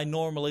thing that I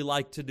normally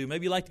like to do.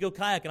 Maybe you like to go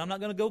kayaking. I'm not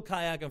going to go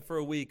kayaking for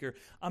a week. Or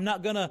I'm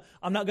not going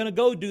to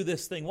go do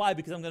this thing. Why?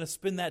 Because I'm going to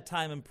spend that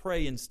time and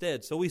pray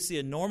instead. So we see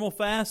a normal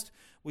fast.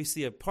 We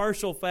see a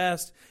partial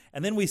fast.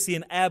 And then we see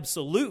an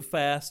absolute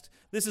fast.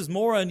 This is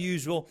more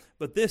unusual,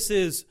 but this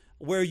is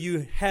where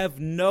you have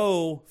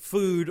no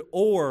food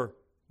or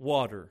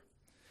water.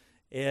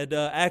 And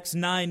Acts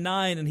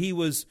 9:9, and he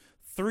was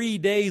 3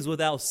 days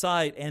without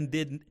sight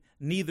and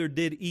neither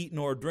did eat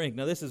nor drink.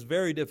 Now, this is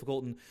very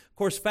difficult. And, of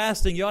course,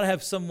 fasting, you ought to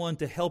have someone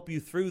to help you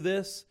through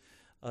this.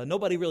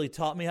 Nobody really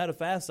taught me how to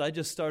fast. I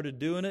just started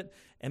doing it.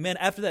 And, man,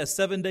 after that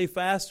 7-day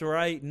fast where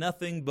I ate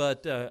nothing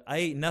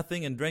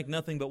and drank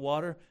nothing but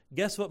water,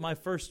 guess what my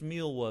first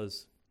meal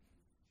was?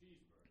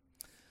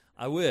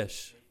 I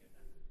wish.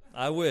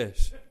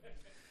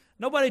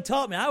 Nobody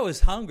taught me. I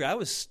was hungry. I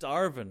was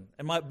starving.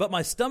 But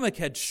my stomach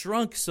had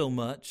shrunk so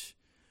much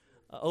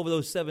over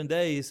those 7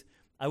 days.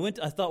 I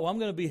thought, well, I'm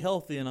going to be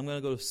healthy and I'm going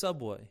to go to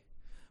Subway.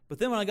 But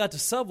then when I got to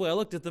Subway, I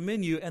looked at the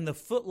menu and the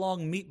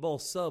foot-long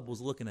meatball sub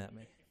was looking at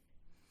me.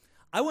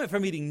 I went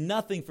from eating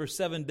nothing for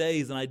 7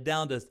 days and I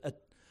downed a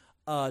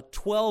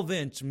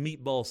 12-inch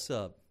meatball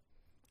sub.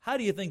 How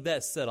do you think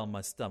that set on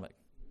my stomach?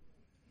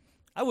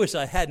 I wish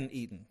I hadn't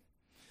eaten.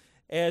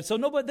 And so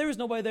there was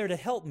nobody there to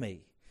help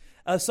me.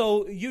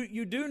 So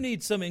you do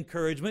need some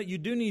encouragement. You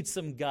do need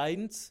some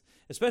guidance,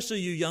 especially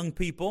you young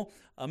people.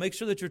 Make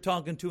sure that you're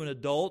talking to an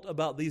adult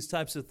about these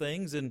types of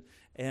things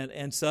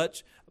and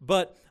such.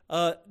 But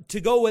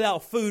to go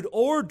without food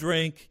or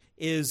drink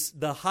is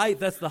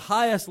that's the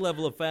highest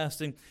level of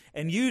fasting.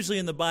 And usually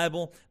in the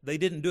Bible, they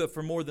didn't do it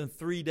for more than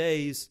 3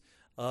 days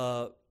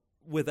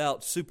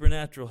without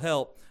supernatural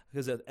help,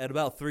 because at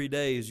about 3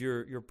 days,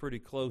 you're pretty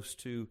close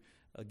to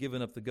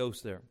giving up the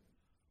ghost there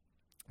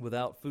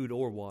without food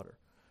or water.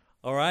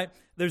 All right?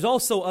 There's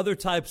also other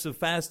types of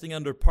fasting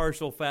under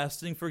partial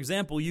fasting. For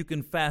example, you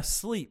can fast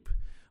sleep,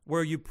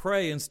 where you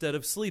pray instead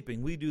of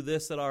sleeping. We do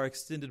this at our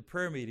extended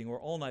prayer meeting or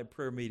all-night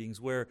prayer meetings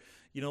where,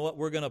 you know what,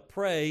 we're going to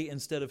pray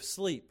instead of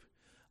sleep.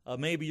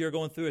 Maybe you're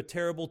going through a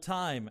terrible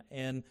time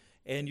and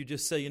you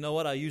just say, you know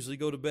what, I usually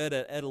go to bed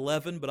at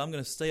 11, but I'm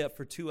going to stay up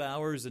for 2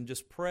 hours and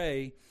just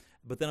pray,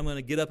 but then I'm going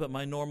to get up at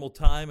my normal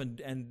time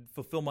and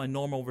fulfill my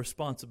normal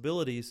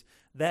responsibilities.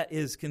 That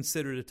is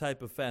considered a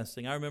type of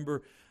fasting. I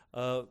remember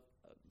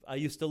I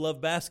used to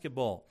love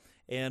basketball,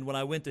 and when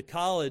I went to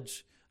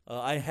college,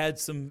 I had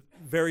some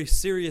very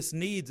serious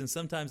needs, and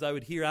sometimes I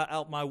would hear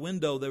out my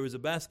window there was a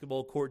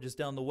basketball court just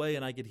down the way,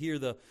 and I could hear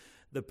the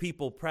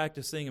people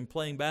practicing and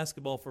playing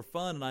basketball for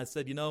fun. And I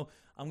said, you know,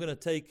 I'm going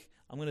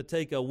to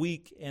take a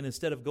week, and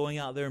instead of going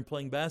out there and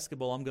playing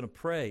basketball, I'm going to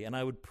pray. And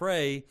I would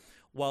pray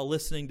while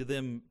listening to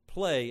them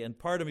play. And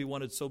part of me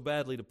wanted so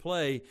badly to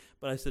play,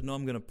 but I said, no,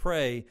 I'm going to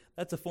pray.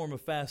 That's a form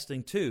of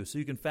fasting too. So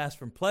you can fast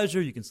from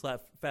pleasure, you can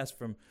fast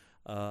from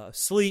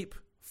sleep,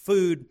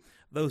 food,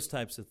 those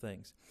types of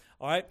things.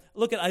 All right,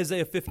 look at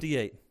Isaiah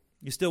 58.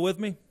 You still with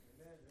me?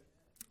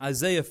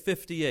 Isaiah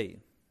 58.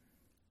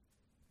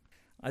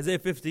 Isaiah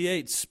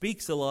 58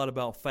 speaks a lot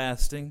about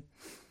fasting.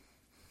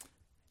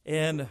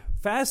 And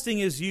fasting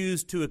is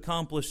used to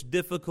accomplish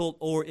difficult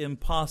or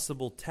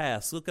impossible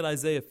tasks. Look at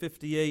Isaiah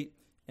 58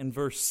 and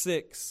verse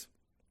 6.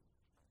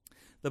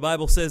 The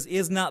Bible says,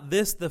 "Is not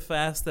this the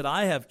fast that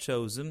I have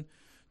chosen,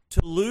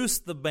 to loose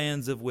the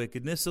bands of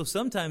wickedness?" So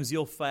sometimes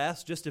you'll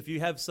fast just if you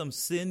have some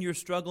sin you're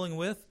struggling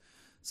with.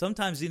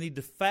 Sometimes you need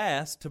to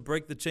fast to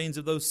break the chains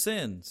of those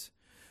sins.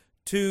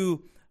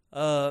 To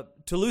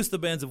loose the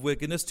bands of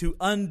wickedness, to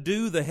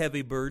undo the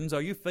heavy burdens.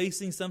 Are you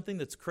facing something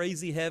that's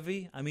crazy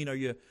heavy? I mean, are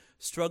you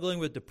struggling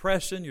with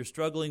depression? You're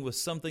struggling with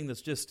something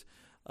that's just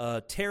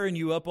tearing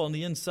you up on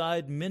the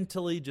inside,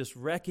 mentally just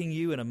wrecking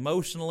you, and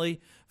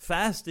emotionally?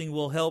 Fasting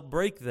will help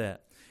break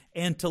that.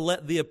 And to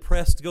let the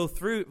oppressed go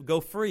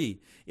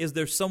free. Is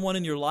there someone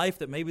in your life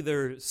that maybe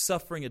they're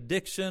suffering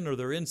addiction, or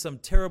they're in some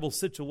terrible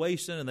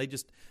situation and they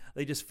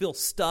just feel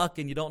stuck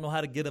and you don't know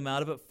how to get them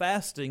out of it?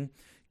 Fasting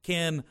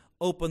can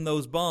open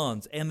those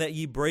bonds, and that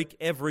ye break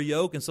every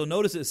yoke. And so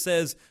notice it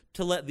says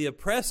to let the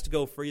oppressed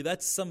go free.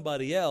 That's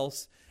somebody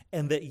else.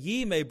 And that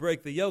ye may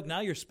break the yoke. Now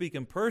you're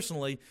speaking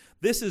personally.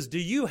 This is, do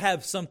you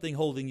have something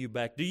holding you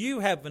back? Do you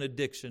have an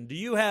addiction? Do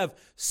you have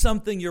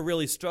something you're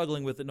really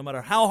struggling with that no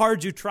matter how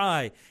hard you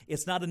try,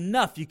 it's not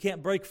enough. You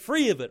can't break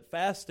free of it.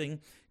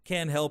 Fasting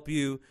can help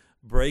you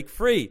break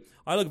free.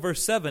 All right, look at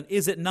verse 7.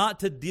 "Is it not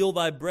to deal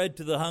thy bread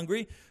to the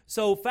hungry?"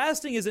 So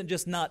fasting isn't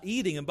just not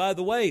eating. And by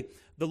the way,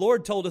 the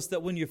Lord told us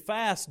that when you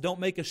fast, don't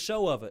make a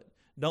show of it.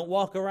 Don't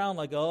walk around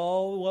like,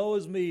 oh, woe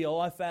is me. Oh,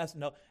 I fast.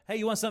 No. Hey,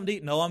 you want something to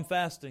eat? No, I'm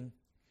fasting.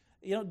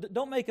 You know,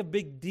 don't make a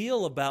big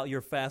deal about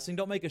your fasting.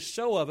 Don't make a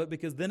show of it,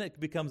 because then it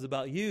becomes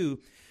about you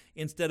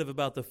instead of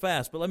about the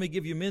fast. But let me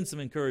give you men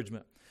some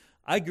encouragement.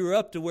 I grew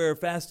up to where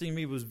fasting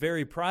me was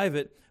very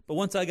private, but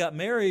once I got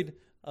married,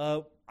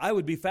 I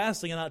would be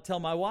fasting and I'd tell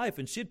my wife,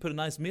 and she'd put a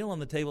nice meal on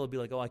the table. I'd be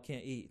like, oh, I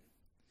can't eat.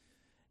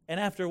 And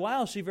after a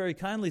while, she very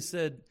kindly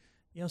said,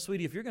 you know,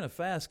 sweetie, if you're going to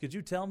fast, could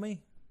you tell me?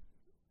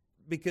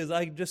 Because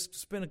I just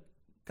spent a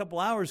couple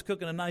hours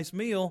cooking a nice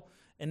meal,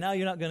 and now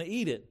you're not going to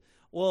eat it.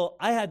 Well,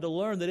 I had to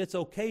learn that it's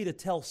okay to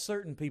tell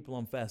certain people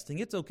I'm fasting.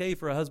 It's okay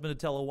for a husband to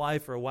tell a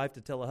wife, or a wife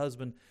to tell a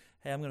husband,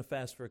 hey, I'm going to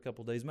fast for a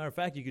couple days. Matter of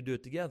fact, you could do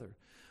it together.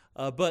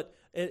 But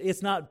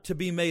it's not to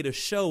be made a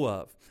show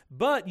of.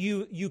 But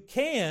you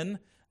can,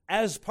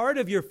 as part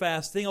of your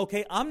fasting,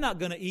 okay, I'm not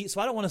going to eat, so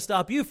I don't want to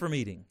stop you from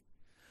eating.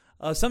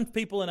 Some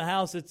people in a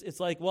house, it's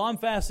like, well, I'm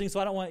fasting, so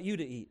I don't want you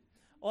to eat.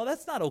 Well,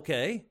 that's not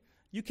okay.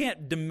 You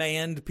can't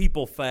demand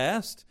people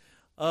fast.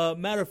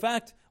 Matter of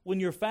fact, when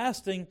you're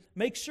fasting,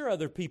 make sure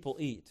other people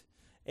eat.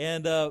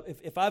 And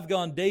if I've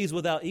gone days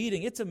without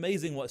eating, it's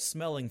amazing what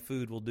smelling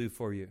food will do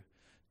for you.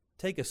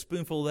 Take a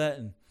spoonful of that,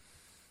 and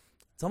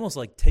it's almost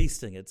like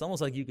tasting it. It's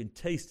almost like you can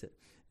taste it.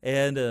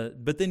 And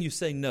but then you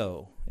say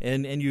no,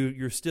 and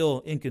you're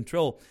still in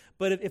control.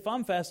 But if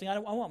I'm fasting, I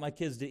want my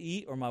kids to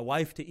eat, or my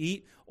wife to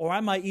eat, or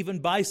I might even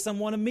buy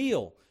someone a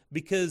meal,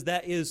 because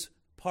that is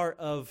part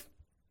of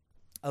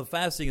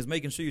fasting, is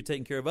making sure you're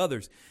taking care of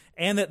others.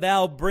 And that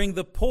thou bring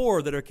the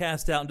poor that are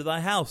cast out into thy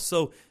house.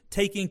 So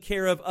taking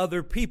care of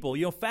other people.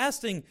 You know,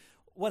 fasting,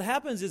 what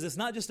happens is it's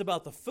not just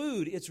about the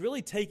food. It's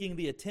really taking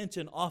the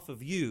attention off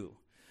of you,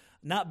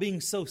 not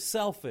being so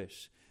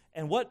selfish.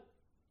 And what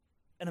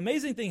an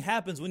amazing thing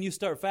happens when you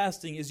start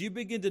fasting is you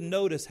begin to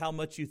notice how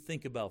much you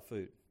think about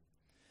food.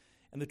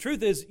 And the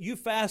truth is, you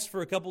fast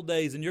for a couple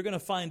days and you're going to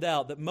find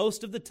out that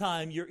most of the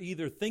time you're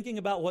either thinking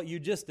about what you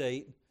just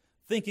ate,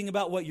 thinking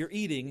about what you're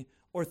eating,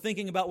 or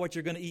thinking about what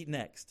you're going to eat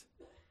next.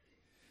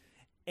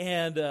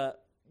 And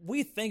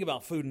we think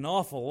about food an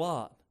awful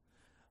lot.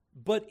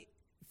 But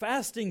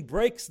fasting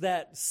breaks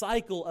that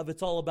cycle of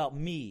it's all about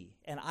me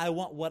and I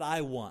want what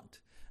I want.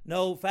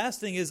 No,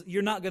 fasting is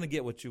you're not going to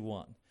get what you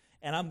want.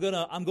 And I'm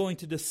going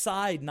to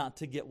decide not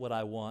to get what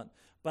I want,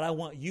 but I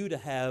want you to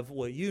have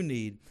what you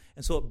need.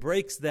 And so it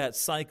breaks that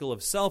cycle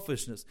of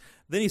selfishness.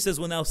 Then he says,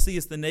 when thou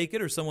seest the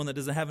naked or someone that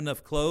doesn't have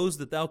enough clothes,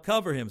 that thou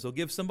cover him. So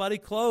give somebody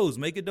clothes,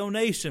 make a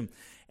donation,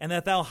 and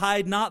that thou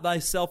hide not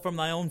thyself from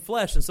thy own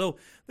flesh. And so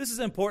this is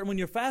important. When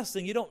you're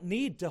fasting, you don't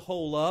need to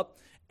hole up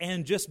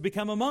and just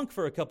become a monk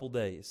for a couple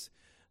days.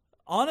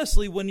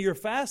 Honestly, when you're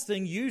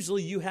fasting,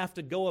 usually you have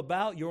to go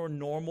about your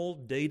normal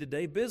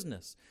day-to-day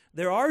business.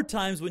 There are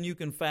times when you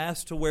can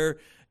fast to where,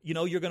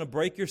 you're going to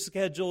break your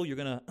schedule. You're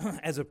going to,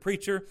 as a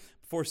preacher,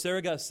 before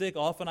Sarah got sick,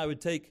 often I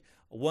would take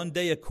one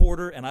day a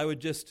quarter and I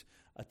would just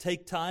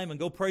take time and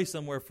go pray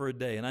somewhere for a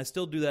day. And I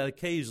still do that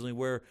occasionally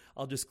where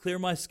I'll just clear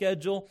my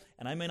schedule,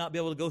 and I may not be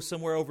able to go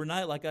somewhere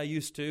overnight like I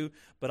used to,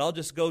 but I'll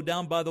just go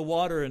down by the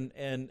water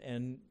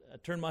and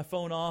turn my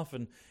phone off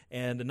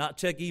and not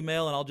check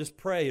email, and I'll just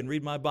pray and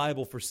read my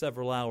Bible for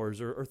several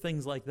hours or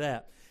things like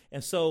that.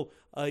 And so,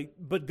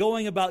 but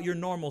going about your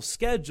normal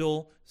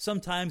schedule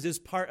sometimes is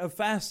part of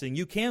fasting.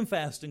 You can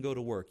fast and go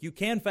to work. You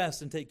can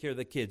fast and take care of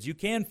the kids. You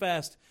can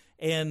fast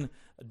and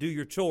do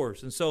your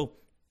chores. And so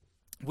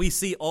we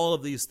see all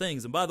of these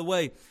things. And by the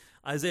way,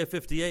 Isaiah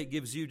 58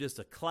 gives you just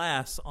a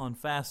class on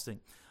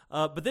fasting.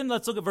 But then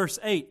let's look at verse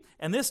 8.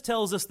 And this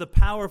tells us the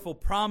powerful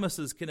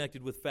promises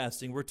connected with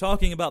fasting. We're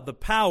talking about the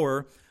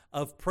power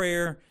of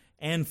prayer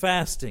and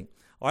fasting.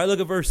 All right, look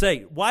at verse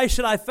 8. Why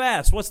should I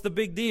fast? What's the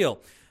big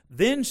deal?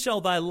 Then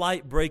shall thy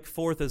light break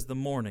forth as the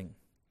morning.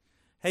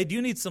 Hey, do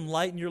you need some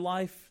light in your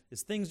life?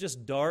 Is things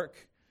just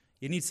dark?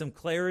 You need some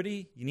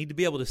clarity? You need to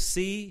be able to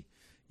see?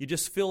 You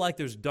just feel like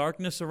there's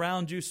darkness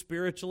around you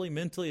spiritually,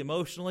 mentally,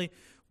 emotionally?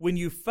 When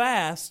you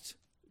fast,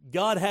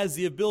 God has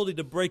the ability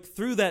to break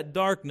through that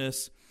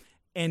darkness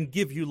and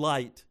give you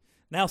light.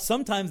 Now,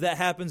 sometimes that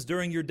happens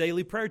during your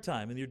daily prayer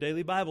time and your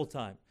daily Bible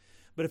time.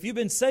 But if you've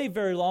been saved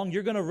very long,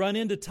 you're going to run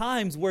into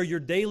times where your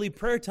daily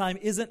prayer time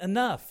isn't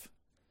enough.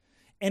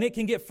 And it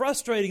can get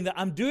frustrating that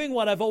I'm doing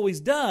what I've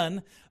always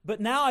done, but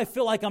now I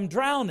feel like I'm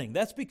drowning.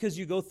 That's because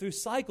you go through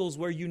cycles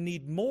where you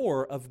need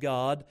more of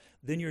God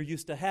than you're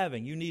used to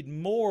having. You need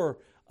more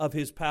of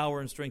His power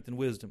and strength and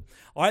wisdom.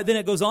 All right, then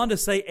it goes on to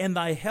say, and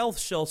thy health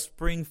shall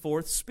spring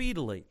forth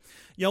speedily.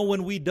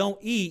 When we don't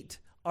eat,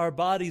 our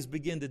bodies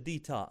begin to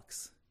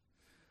detox.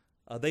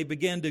 They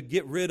begin to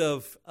get rid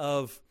of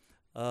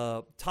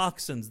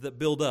toxins that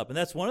build up. And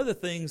that's one of the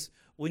things,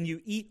 when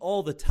you eat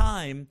all the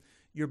time,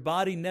 your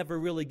body never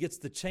really gets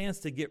the chance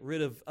to get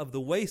rid of the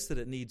waste that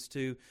it needs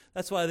to.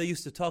 That's why they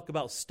used to talk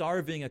about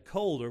starving a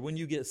cold, or when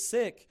you get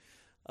sick.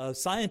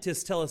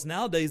 Scientists tell us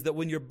nowadays that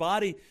when your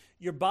body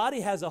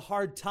has a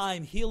hard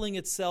time healing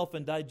itself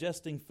and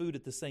digesting food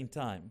at the same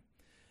time.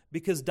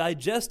 Because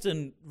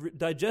digestion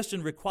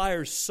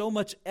requires so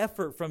much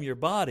effort from your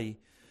body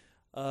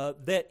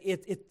that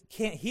it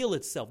can't heal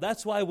itself.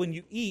 That's why when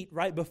you eat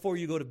right before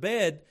you go to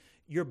bed,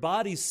 your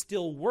body's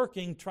still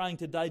working, trying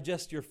to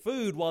digest your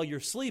food while you're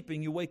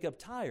sleeping. You wake up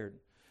tired.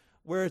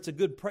 Where it's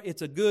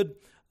a good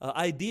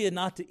idea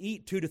not to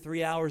eat 2 to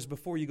 3 hours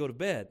before you go to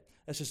bed.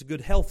 That's just a good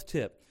health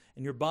tip.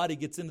 And your body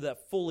gets into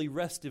that fully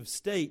restive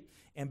state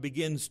and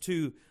begins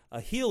to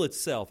heal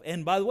itself.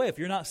 And by the way, if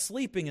you're not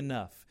sleeping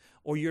enough,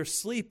 or your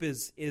sleep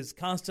is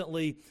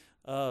constantly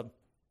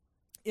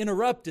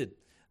interrupted,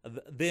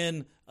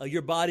 then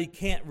your body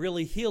can't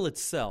really heal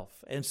itself.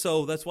 And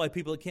so that's why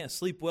people that can't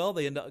sleep well,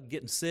 they end up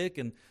getting sick,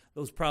 and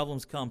those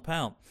problems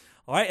compound.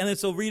 All right, and then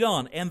so read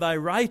on. And thy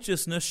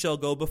righteousness shall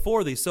go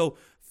before thee. So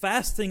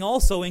fasting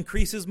also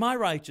increases my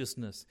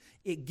righteousness.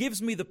 It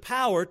gives me the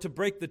power to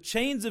break the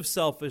chains of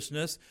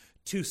selfishness,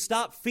 to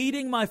stop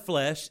feeding my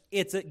flesh.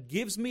 It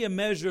gives me a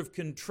measure of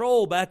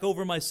control back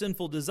over my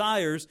sinful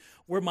desires,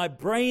 where my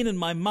brain and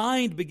my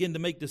mind begin to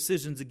make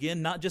decisions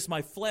again, not just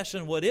my flesh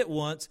and what it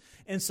wants.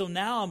 And so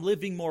now I'm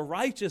living more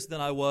righteous than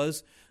I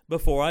was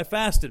before I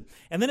fasted.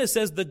 And then it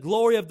says, the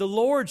glory of the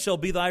Lord shall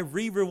be thy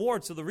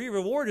reward. So the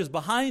reward is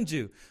behind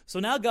you. So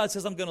now God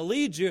says, I'm going to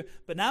lead you,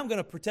 but now I'm going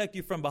to protect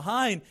you from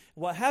behind.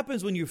 What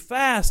happens when you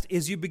fast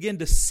is you begin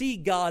to see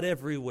God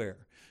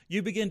everywhere.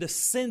 You begin to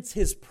sense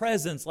His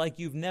presence like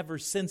you've never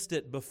sensed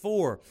it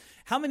before.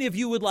 How many of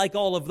you would like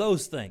all of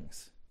those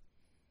things?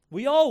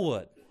 We all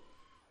would.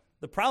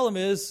 The problem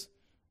is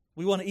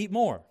we want to eat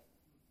more.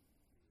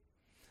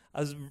 I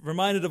was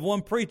reminded of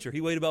one preacher.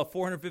 He weighed about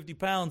 450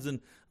 pounds,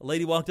 and a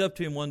lady walked up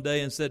to him one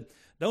day and said,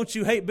 "Don't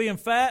you hate being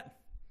fat?"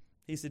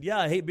 He said, "Yeah,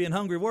 I hate being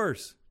hungry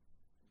worse."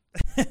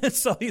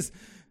 So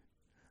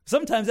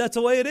sometimes that's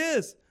the way it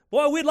is.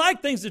 Boy, we'd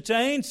like things to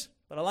change,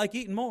 but I like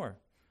eating more.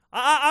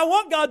 I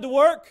want God to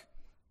work,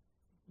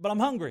 but I'm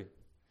hungry.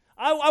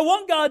 I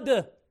want God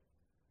to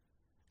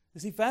You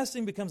see,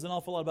 fasting becomes an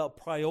awful lot about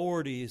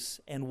priorities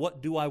and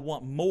what do I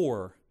want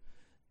more?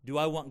 Do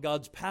I want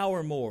God's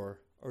power more,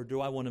 or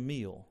do I want a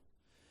meal?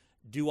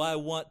 Do I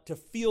want to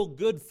feel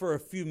good for a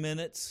few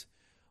minutes,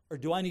 or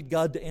do I need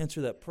God to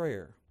answer that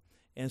prayer?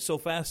 And so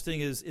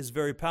fasting is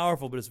very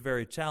powerful, but it's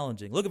very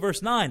challenging. Look at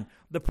verse 9.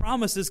 The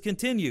promises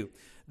continue.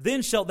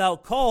 Then shalt thou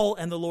call,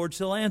 and the Lord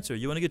shall answer.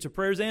 You want to get your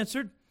prayers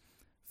answered?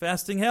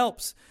 Fasting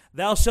helps.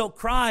 Thou shalt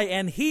cry,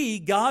 and He,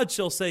 God,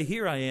 shall say,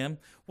 Here I am.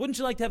 Wouldn't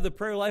you like to have the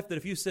prayer life that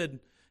if you said,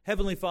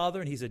 Heavenly Father,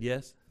 and He said,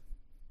 Yes.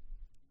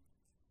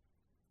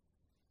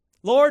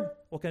 Lord,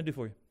 what can I do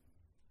for you?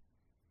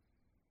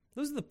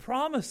 Those are the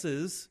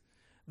promises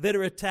that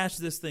are attached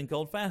to this thing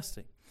called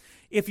fasting.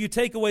 If you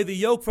take away the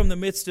yoke from the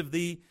midst of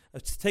thee,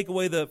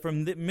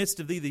 from the midst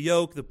of thee the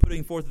yoke, the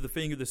putting forth of the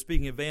finger, the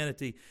speaking of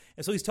vanity.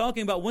 And so he's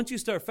talking about once you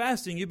start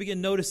fasting, you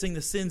begin noticing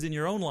the sins in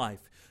your own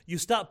life. You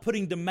stop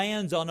putting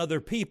demands on other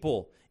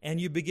people, and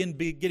you begin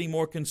getting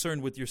more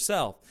concerned with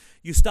yourself.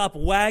 You stop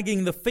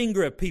wagging the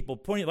finger at people,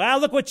 pointing, well,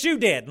 look what you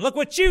did, and look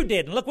what you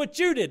did, and look what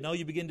you did. No,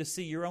 you begin to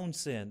see your own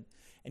sin,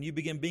 and you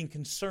begin being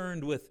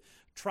concerned with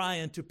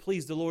trying to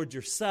please the Lord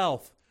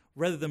yourself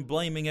rather than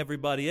blaming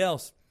everybody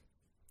else.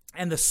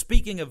 And the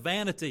speaking of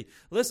vanity.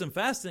 Listen,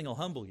 fasting will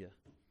humble you.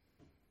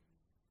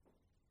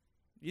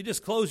 You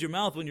just close your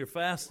mouth when you're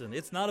fasting.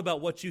 It's not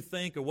about what you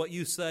think or what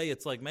you say.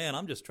 It's like, man,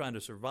 I'm just trying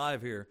to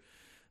survive here.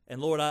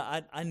 And Lord,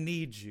 I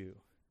need you.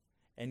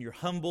 And you're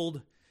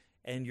humbled,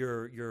 and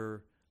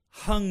you're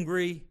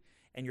hungry,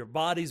 and your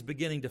body's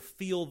beginning to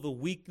feel the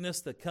weakness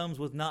that comes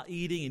with not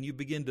eating, and you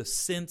begin to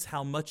sense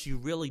how much you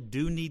really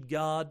do need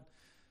God.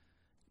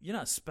 You're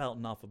not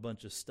spouting off a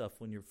bunch of stuff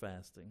when you're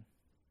fasting.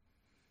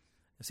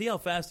 See how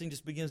fasting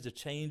just begins to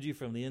change you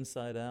from the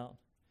inside out?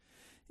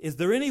 Is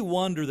there any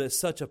wonder that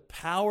such a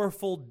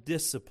powerful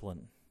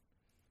discipline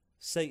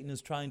Satan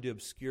is trying to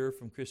obscure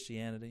from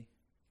Christianity?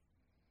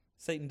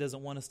 Satan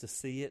doesn't want us to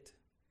see it.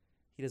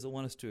 He doesn't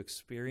want us to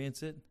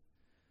experience it.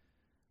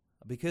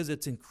 Because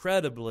it's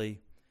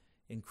incredibly,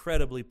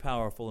 incredibly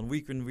powerful. And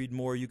we can read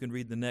more. You can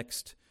read the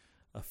next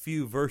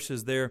few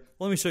verses there.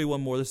 Let me show you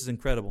one more. This is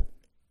incredible.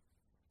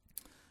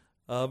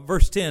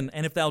 Verse 10,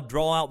 and if thou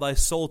draw out thy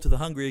soul to the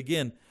hungry,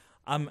 again,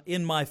 I'm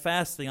in my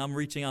fasting, I'm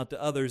reaching out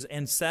to others,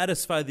 and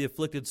satisfy the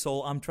afflicted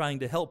soul, I'm trying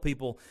to help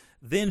people,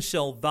 then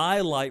shall thy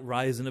light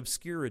rise in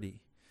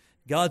obscurity.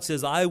 God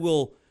says,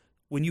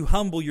 when you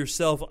humble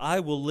yourself,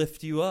 I will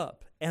lift you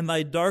up. And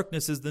thy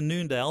darkness is the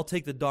noonday. I'll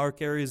take the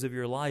dark areas of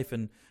your life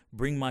and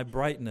bring my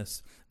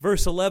brightness.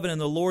 Verse 11, and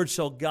the Lord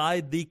shall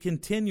guide thee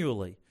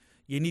continually.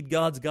 You need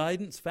God's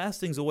guidance?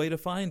 Fasting's a way to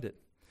find it.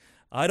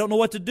 I don't know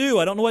what to do.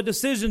 I don't know what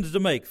decisions to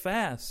make.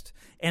 Fast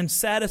and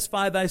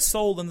satisfy thy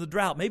soul in the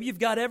drought. Maybe you've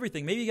got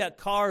everything. Maybe you got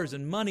cars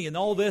and money and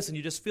all this, and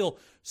you just feel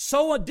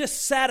so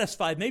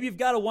dissatisfied. Maybe you've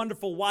got a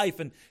wonderful wife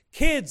and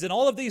kids and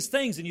all of these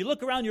things, and you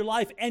look around your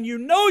life and you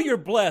know you're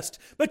blessed,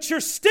 but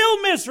you're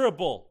still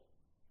miserable.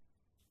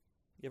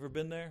 You ever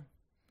been there?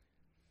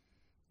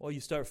 Well, you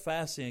start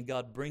fasting and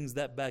God brings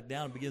that back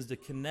down and begins to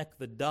connect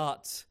the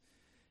dots,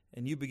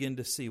 and you begin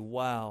to see,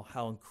 wow,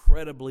 how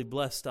incredibly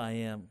blessed I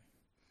am.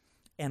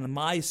 And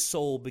my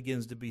soul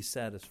begins to be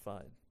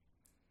satisfied,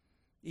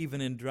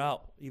 even in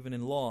drought, even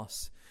in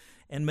loss.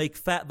 And make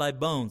fat thy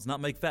bones, not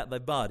make fat thy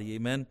body,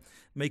 amen?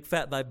 Make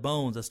fat thy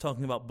bones. That's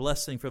talking about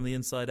blessing from the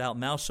inside out.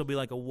 And thou shalt be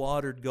like a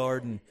watered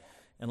garden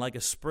and like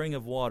a spring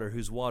of water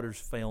whose waters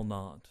fail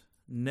not.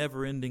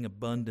 Never-ending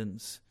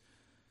abundance.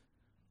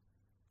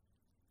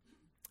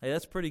 Hey,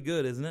 that's pretty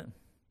good, isn't it?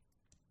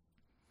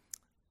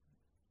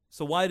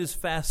 So why does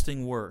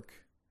fasting work?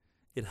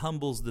 It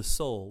humbles the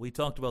soul. We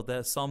talked about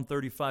that. Psalm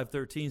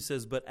 35:13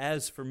 says, but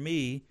as for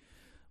me,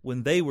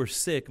 when they were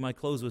sick, my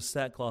clothes was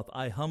sackcloth.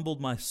 I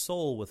humbled my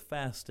soul with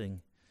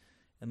fasting,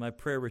 and my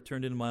prayer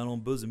returned into my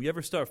own bosom. You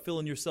ever start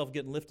feeling yourself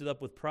getting lifted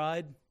up with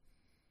pride?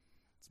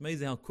 It's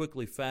amazing how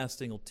quickly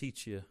fasting will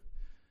teach you.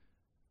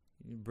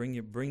 Bring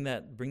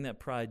that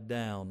pride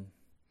down.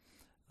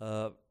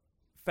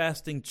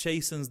 Fasting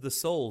chastens the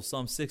soul.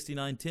 Psalm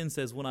 69:10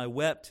 says, when I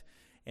wept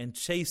and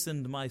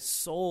chastened my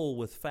soul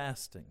with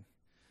fasting.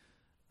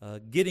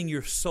 Getting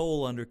your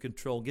soul under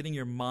control, getting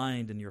your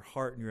mind and your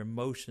heart and your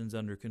emotions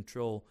under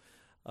control.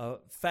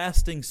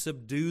 Fasting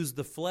subdues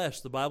the flesh.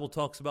 The Bible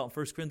talks about in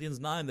 1 Corinthians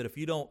 9 that if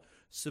you don't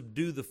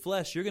subdue the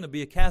flesh, you're going to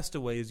be a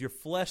castaway. Is your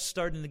flesh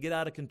starting to get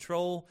out of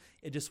control?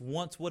 It just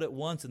wants what it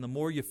wants, and the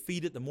more you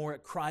feed it, the more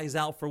it cries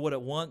out for what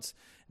it wants.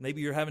 Maybe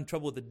you're having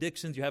trouble with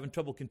addictions. You're having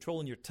trouble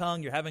controlling your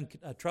tongue. You're having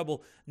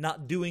trouble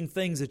not doing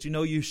things that you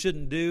know you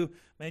shouldn't do.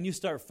 Man, you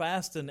start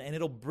fasting, and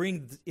it'll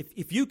bring.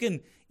 If you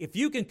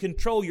can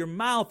control your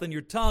mouth and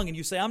your tongue, and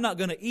you say, "I'm not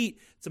going to eat,"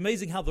 it's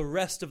amazing how the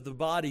rest of the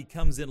body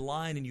comes in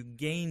line, and you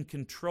gain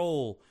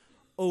control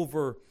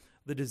over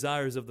the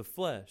desires of the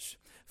flesh.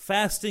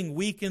 Fasting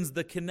weakens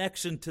the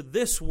connection to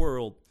this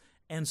world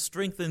and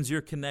strengthens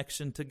your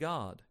connection to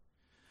God.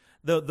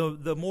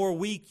 The more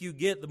weak you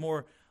get, the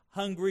more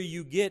hungry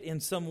you get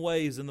in some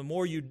ways, and the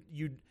more you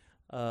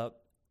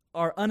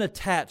are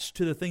unattached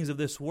to the things of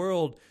this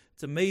world,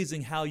 it's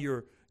amazing how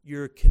your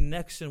your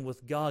connection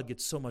with God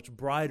gets so much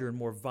brighter and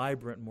more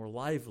vibrant and more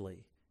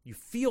lively. You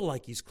feel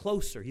like He's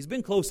closer. He's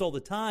been close all the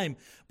time,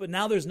 but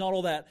now there's not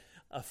all that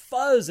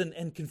fuzz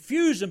and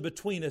confusion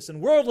between us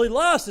and worldly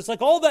lust. It's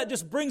like all that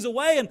just brings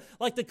away, and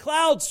like the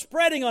clouds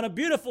spreading on a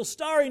beautiful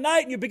starry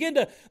night, and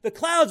the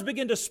clouds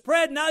begin to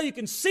spread. Now you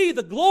can see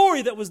the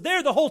glory that was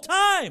there the whole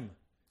time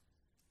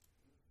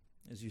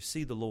as you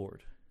see the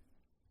Lord.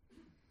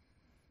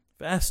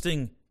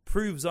 Fasting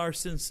proves our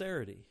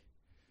sincerity.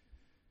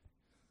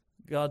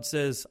 God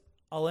says,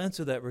 I'll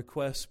answer that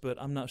request, but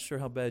I'm not sure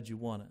how bad you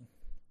want it.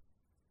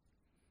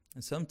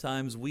 And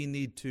sometimes we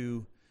need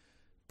to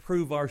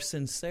prove our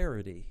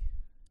sincerity.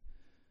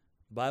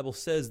 The Bible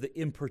says the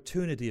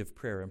importunity of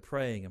prayer, and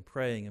praying and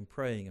praying and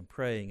praying and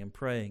praying and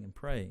praying and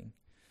praying.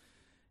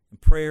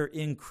 And prayer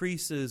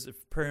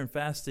and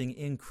fasting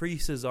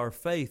increases our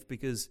faith,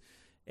 because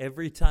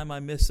every time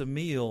I miss a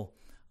meal,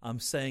 I'm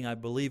saying I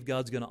believe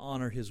God's going to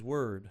honor His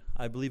word.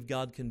 I believe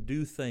God can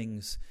do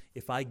things.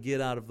 If I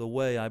get out of the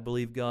way, I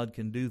believe God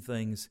can do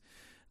things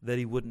that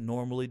He wouldn't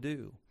normally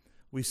do.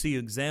 We see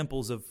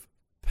examples of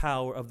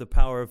the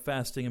power of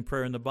fasting and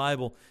prayer in the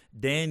Bible.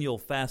 Daniel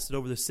fasted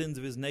over the sins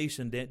of his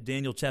nation.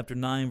 Daniel chapter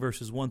 9,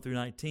 verses 1 through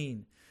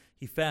 19.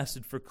 He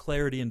fasted for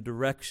clarity and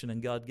direction,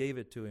 and God gave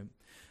it to him.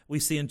 We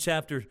see in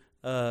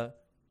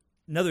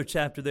another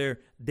chapter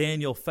there,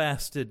 Daniel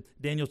fasted.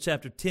 Daniel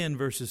chapter 10,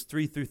 verses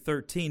 3 through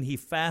 13, he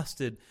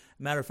fasted.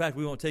 Matter of fact,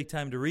 we won't take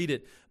time to read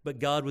it, but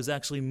God was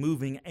actually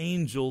moving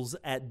angels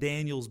at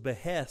Daniel's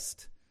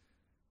behest.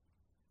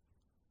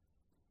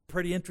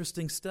 Pretty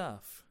interesting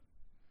stuff.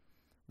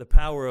 The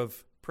power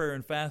of prayer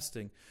and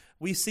fasting.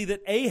 We see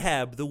that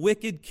Ahab, the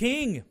wicked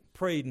king,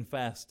 prayed and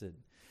fasted.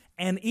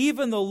 And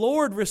even the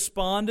Lord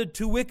responded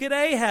to wicked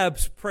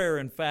Ahab's prayer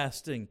and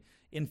fasting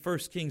in 1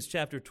 Kings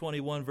chapter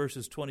 21,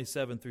 verses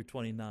 27 through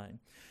 29.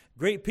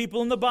 Great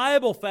people in the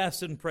Bible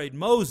fasted and prayed.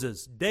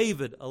 Moses,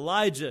 David,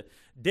 Elijah,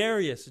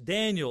 Darius,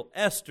 Daniel,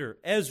 Esther,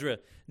 Ezra,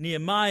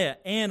 Nehemiah,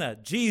 Anna,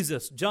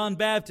 Jesus, John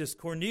Baptist,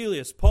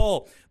 Cornelius,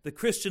 Paul, the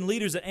Christian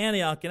leaders at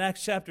Antioch in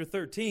Acts chapter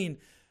 13.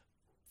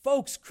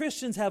 Folks,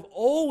 Christians have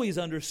always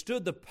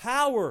understood the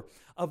power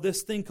of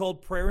this thing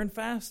called prayer and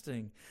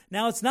fasting.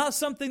 Now, it's not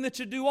something that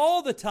you do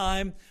all the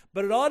time,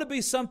 but it ought to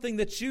be something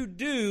that you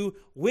do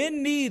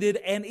when needed,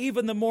 and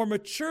even the more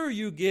mature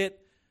you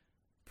get,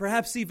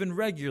 perhaps even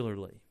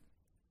regularly.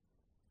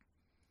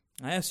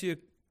 I ask you,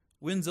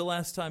 when's the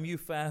last time you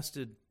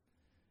fasted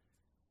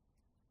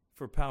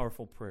for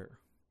powerful prayer?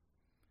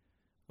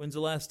 When's the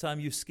last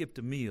time you skipped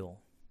a meal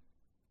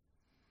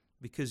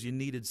because you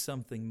needed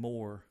something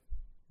more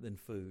than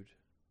food?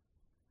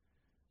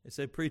 They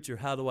say, preacher,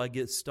 how do I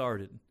get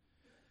started?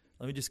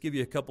 Let me just give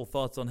you a couple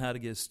thoughts on how to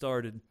get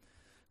started.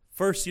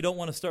 First, you don't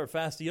want to start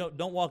fasting. You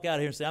don't walk out of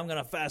here and say, I'm going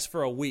to fast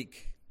for a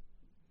week.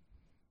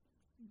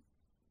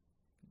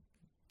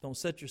 Don't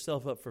set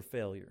yourself up for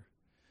failure.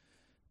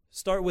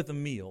 Start with a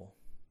meal.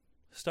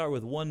 Start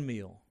with one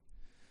meal.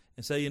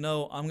 And say, I'm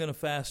going to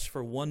fast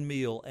for one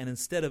meal. And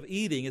instead of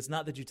eating, it's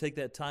not that you take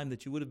that time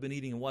that you would have been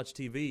eating and watch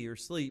TV or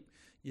sleep.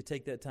 You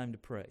take that time to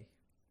pray.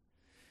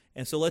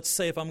 And so let's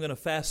say if I'm going to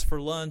fast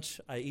for lunch,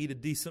 I eat a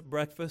decent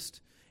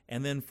breakfast,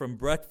 and then from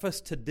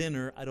breakfast to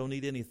dinner, I don't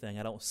eat anything.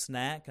 I don't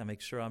snack. I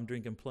make sure I'm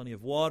drinking plenty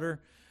of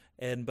water,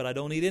 but I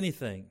don't eat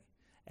anything.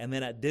 And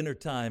then at dinner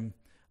time,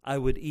 I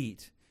would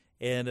eat.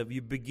 And if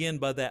you begin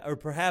by that, or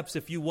perhaps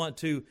if you want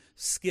to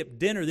skip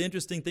dinner, the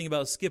interesting thing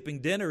about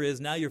skipping dinner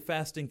is now you're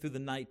fasting through the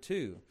night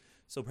too.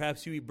 So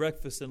perhaps you eat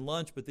breakfast and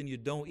lunch, but then you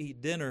don't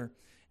eat dinner,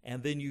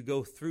 and then you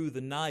go through the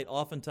night.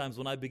 Oftentimes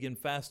when I begin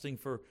fasting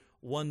for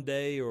one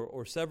day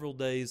or several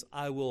days,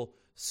 I will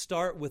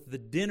start with the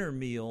dinner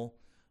meal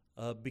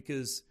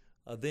because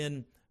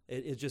then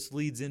it just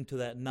leads into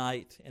that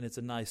night, and it's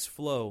a nice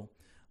flow.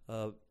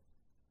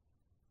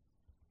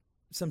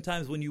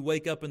 Sometimes when you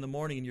wake up in the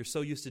morning and you're so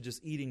used to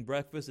just eating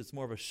breakfast, it's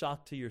more of a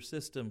shock to your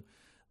system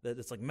that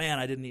it's like, man,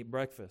 I didn't eat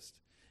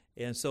breakfast.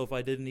 And so if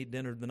I didn't eat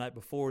dinner the night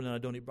before, and then I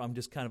don't eat, I'm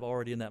just kind of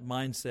already in that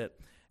mindset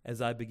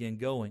as I begin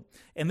going.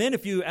 And then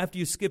after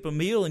you skip a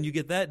meal and you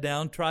get that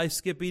down, try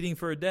skip eating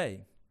for a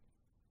day.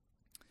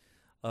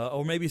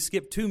 Or maybe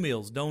skip 2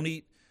 meals. Don't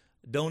eat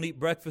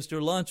breakfast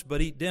or lunch,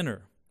 but eat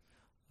dinner.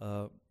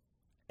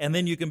 And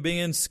then you can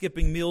begin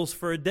skipping meals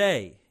for a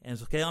day. And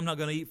it's okay, I'm not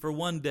going to eat for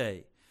one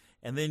day.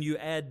 And then you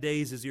add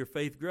days as your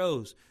faith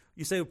grows.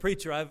 You say, well,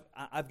 preacher,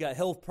 I've got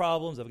health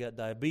problems. I've got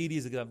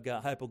diabetes. I've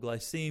got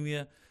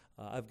hypoglycemia.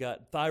 I've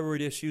got thyroid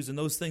issues, and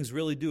those things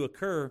really do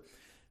occur.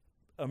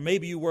 Or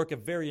maybe you work a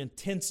very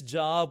intense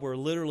job where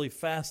literally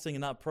fasting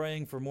and not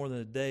praying for more than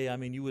a day,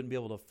 you wouldn't be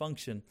able to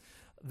function.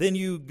 Then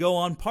you go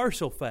on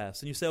partial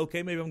fast, and you say,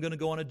 okay, maybe I'm going to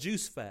go on a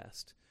juice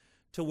fast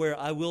to where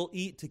I will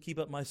eat to keep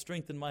up my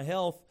strength and my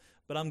health,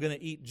 but I'm going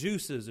to eat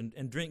juices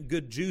and drink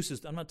good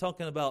juices. I'm not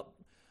talking about,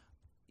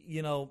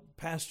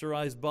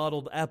 pasteurized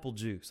bottled apple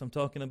juice. I'm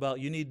talking about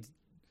you need to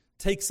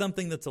take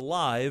something that's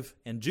alive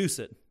and juice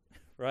it,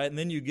 right? And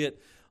then you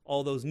get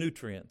all those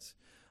nutrients,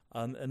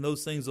 and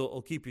those things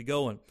will keep you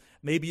going.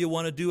 Maybe you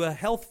want to do a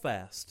health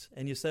fast,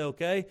 and you say,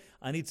 okay,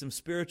 I need some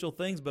spiritual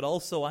things, but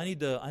also I need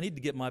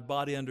to get my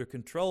body under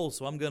control,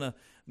 so I'm going to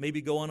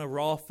maybe go on a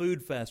raw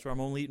food fast, or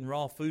I'm only eating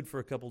raw food for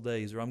a couple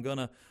days, or I'm going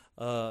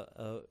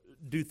to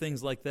do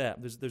things like that.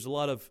 There's a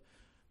lot of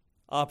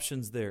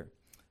options there.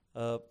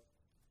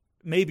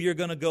 Maybe you're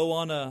going to go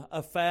on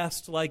a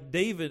fast like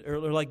David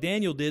or like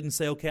Daniel did and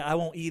say, okay, I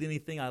won't eat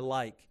anything I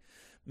like.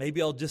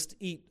 Maybe I'll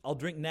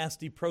drink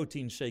nasty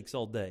protein shakes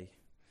all day.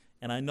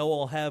 And I know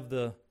I'll have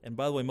and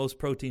by the way, most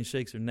protein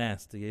shakes are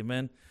nasty,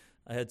 amen?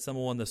 I had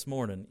someone this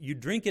morning. You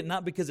drink it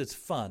not because it's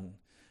fun.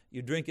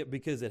 You drink it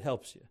because it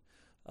helps you.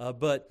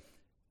 But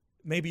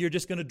maybe you're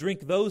just going to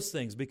drink those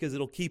things because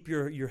it'll keep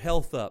your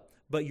health up.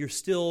 But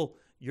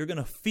you're going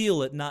to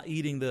feel it not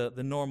eating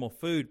the normal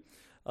food.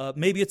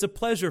 Maybe it's a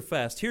pleasure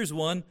fast. Here's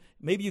one.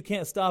 Maybe you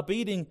can't stop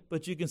eating,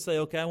 but you can say,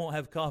 okay, I won't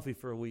have coffee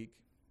for a week.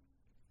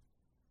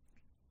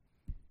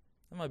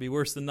 That might be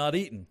worse than not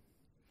eating.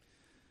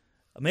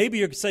 Maybe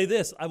you could say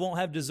this, I won't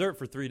have dessert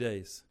for 3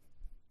 days.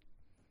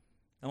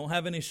 I won't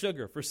have any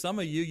sugar. For some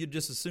of you, you'd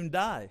just as soon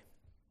die.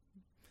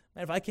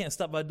 Man, if I can't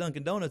stop by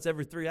Dunkin' Donuts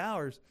every 3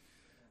 hours,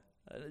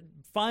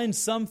 find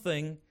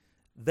something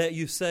that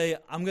you say,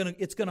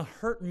 it's going to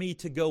hurt me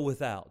to go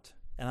without,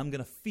 and I'm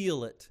going to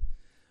feel it,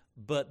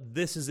 but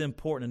this is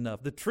important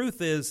enough. The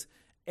truth is,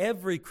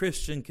 every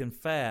Christian can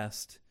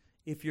fast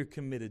if you're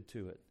committed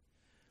to it.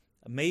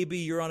 Maybe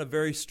you're on a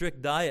very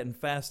strict diet and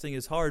fasting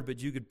is hard,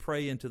 but you could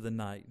pray into the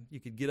night. You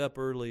could get up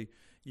early.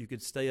 You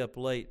could stay up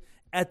late.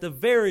 At the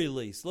very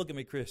least, look at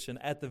me, Christian,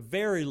 at the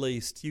very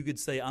least, you could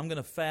say, I'm going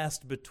to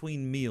fast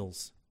between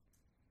meals.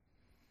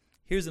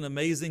 Here's an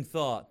amazing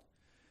thought.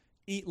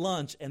 Eat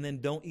lunch and then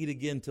don't eat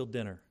again till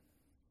dinner.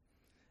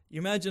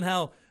 You imagine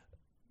how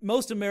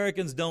most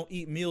Americans don't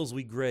eat meals,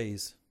 we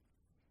graze.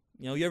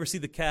 You know, you ever see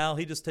the cow?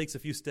 He just takes a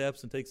few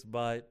steps and takes a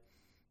bite,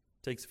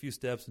 takes a few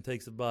steps and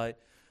takes a bite.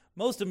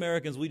 Most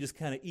Americans, we just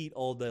kind of eat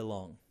all day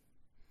long.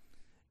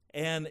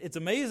 And it's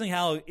amazing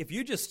how if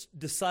you just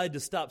decide to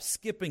stop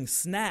skipping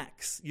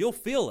snacks, you'll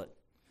feel it.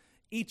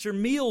 Eat your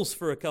meals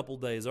for a couple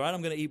days. All right,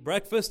 I'm going to eat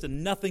breakfast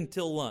and nothing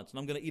till lunch. And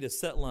I'm going to eat a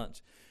set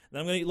lunch.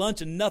 Then I'm going to eat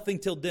lunch and nothing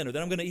till dinner.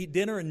 Then I'm going to eat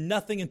dinner and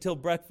nothing until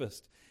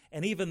breakfast.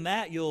 And even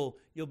that, you'll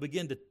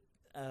begin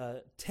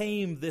to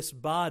tame this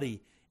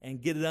body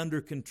and get it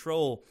under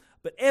control.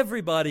 But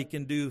everybody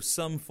can do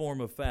some form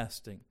of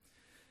fasting.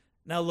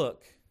 Now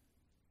look,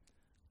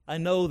 I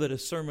know that a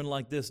sermon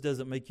like this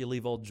doesn't make you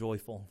leave all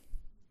joyful.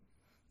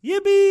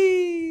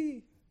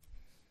 Yippee!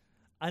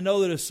 I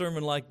know that a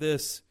sermon like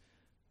this,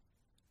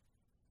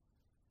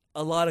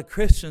 a lot of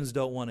Christians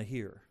don't want to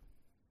hear.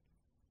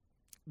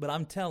 But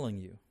I'm telling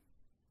you,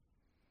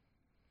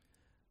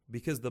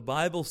 because the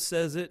Bible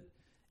says it,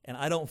 and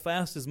I don't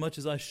fast as much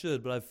as I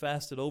should, but I've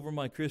fasted over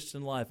my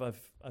Christian life. I've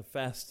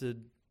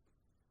fasted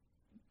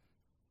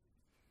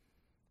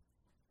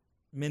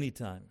many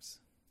times.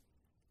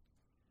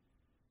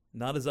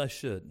 Not as I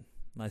should.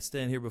 And I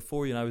stand here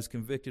before you, and I was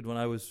convicted when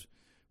I was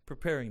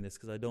preparing this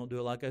because I don't do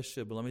it like I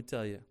should. But let me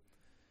tell you,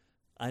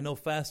 I know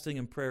fasting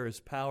and prayer is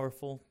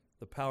powerful,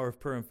 the power of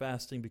prayer and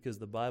fasting because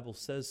the Bible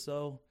says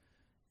so,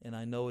 and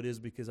I know it is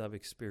because I've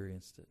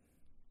experienced it.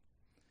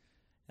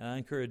 And I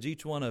encourage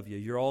each one of you,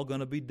 you're all going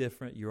to be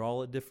different. You're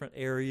all at different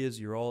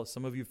areas.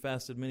 Some of you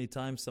fasted many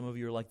times. Some of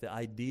you are like, the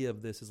idea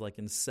of this is like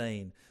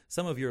insane.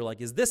 Some of you are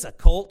like, is this a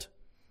cult?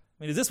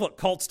 I mean, is this what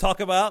cults talk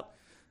about?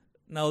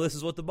 No, this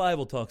is what the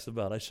Bible talks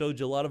about. I showed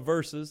you a lot of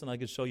verses, and I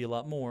could show you a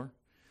lot more.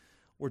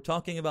 We're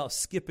talking about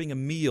skipping a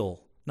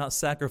meal, not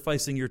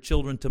sacrificing your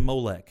children to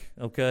Molech,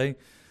 okay?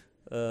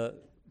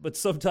 But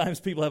sometimes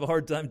people have a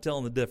hard time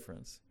telling the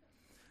difference.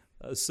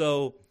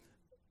 So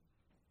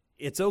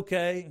it's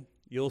okay.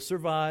 You'll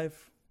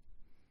survive.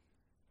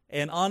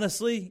 And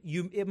honestly,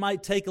 it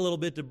might take a little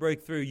bit to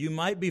break through. You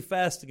might be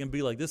fasting and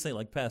be like, this ain't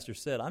like Pastor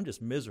said. I'm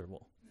just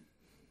miserable.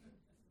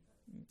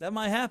 That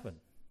might happen.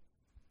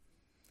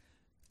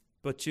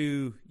 But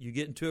you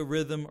get into a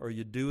rhythm or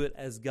you do it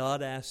as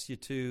God asks you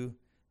to,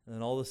 and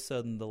then all of a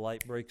sudden the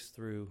light breaks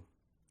through.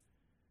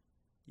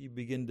 You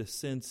begin to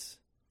sense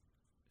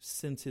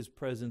His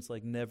presence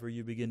like never.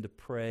 You begin to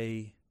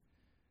pray,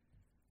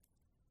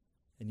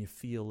 and you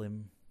feel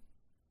Him.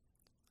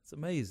 It's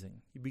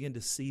amazing. You begin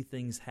to see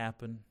things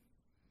happen.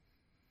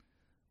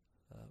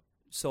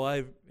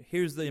 So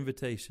here's the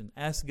invitation.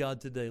 Ask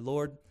God today,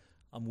 Lord,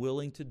 I'm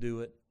willing to do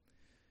it.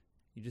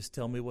 You just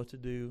tell me what to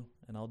do,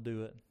 and I'll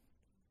do it.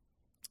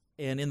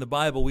 And in the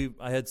Bible,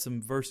 I had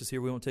some verses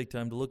here. We won't take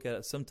time to look at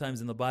it.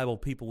 Sometimes in the Bible,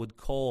 people would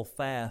call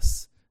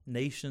fasts.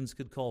 Nations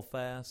could call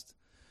fast.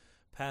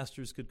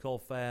 Pastors could call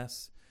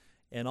fasts.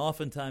 And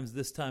oftentimes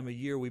this time of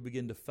year, we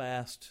begin to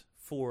fast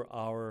for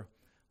our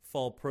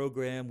fall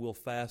program. We'll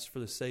fast for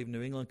the Save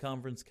New England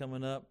Conference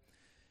coming up.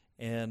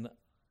 And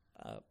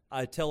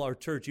I tell our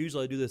church,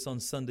 usually I do this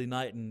on Sunday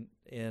night.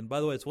 And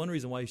by the way, it's one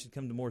reason why you should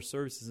come to more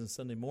services on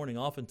Sunday morning.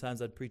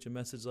 Oftentimes I'd preach a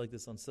message like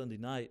this on Sunday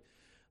night.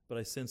 But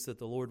I sense that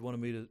the Lord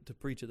wanted me to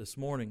preach it this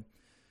morning.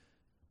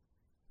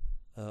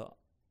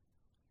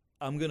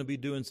 I'm going to be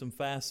doing some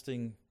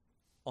fasting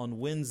on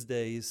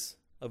Wednesdays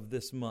of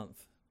this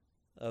month.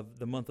 of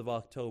the month of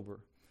October.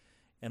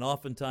 And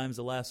oftentimes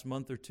the last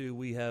month or two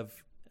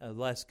the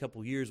last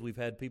couple years we've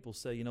had people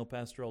say,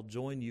 Pastor, I'll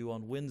join you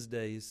on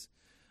Wednesdays.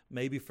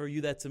 Maybe for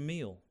you that's a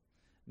meal.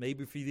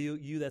 Maybe for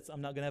you that's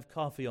I'm not going to have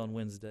coffee on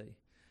Wednesday.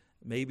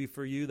 Maybe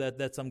for you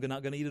that's I'm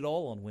not going to eat it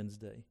all on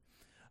Wednesday.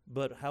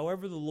 But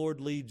however the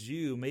Lord leads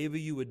you, maybe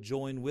you would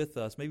join with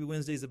us. Maybe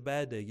Wednesday's a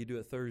bad day. You do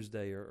it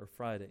Thursday or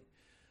Friday.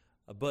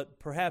 But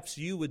perhaps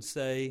you would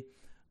say,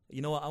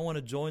 I want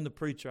to join the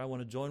preacher. I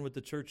want to join with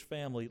the church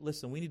family.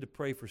 Listen, we need to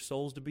pray for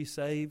souls to be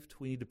saved.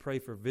 We need to pray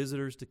for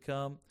visitors to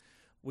come.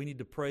 We need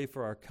to pray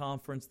for our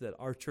conference that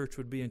our church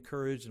would be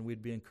encouraged and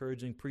we'd be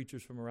encouraging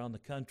preachers from around the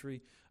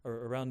country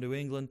or around New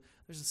England.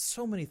 There's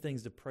so many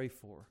things to pray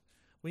for.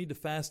 We need to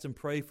fast and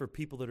pray for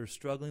people that are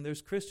struggling.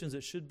 There's Christians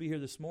that should be here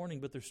this morning,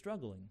 but they're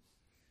struggling.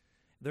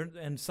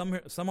 And some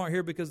aren't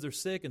here because they're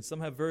sick, and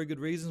some have very good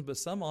reasons, but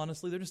some,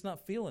 honestly, they're just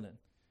not feeling it.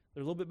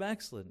 They're a little bit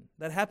backslidden.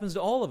 That happens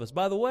to all of us.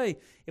 By the way,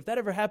 if that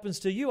ever happens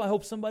to you, I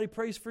hope somebody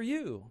prays for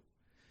you.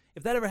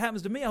 If that ever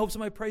happens to me, I hope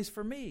somebody prays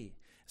for me.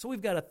 So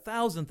we've got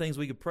 1,000 things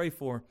we could pray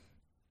for,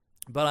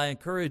 but I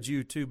encourage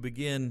you to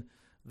begin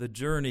the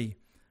journey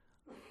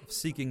of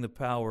seeking the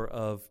power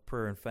of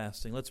prayer and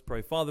fasting. Let's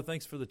pray. Father,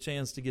 thanks for the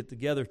chance to get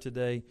together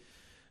today.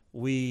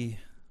 We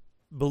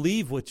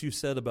believe what you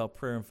said about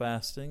prayer and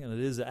fasting, and it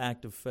is an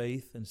act of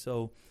faith, and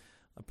so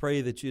I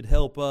pray that you'd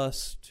help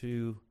us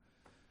to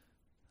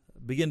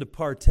begin to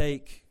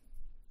partake.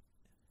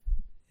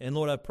 And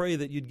Lord, I pray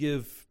that you'd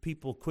give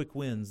people quick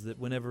wins, that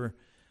whenever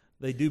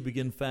they do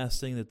begin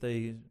fasting, that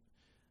they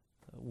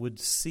would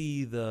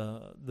see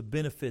the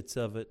benefits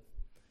of it.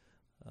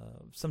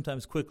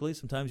 Sometimes quickly,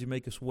 sometimes you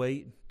make us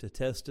wait to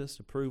test us,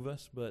 to prove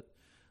us, but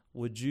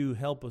would you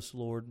help us,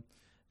 Lord,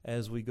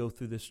 as we go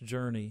through this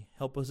journey?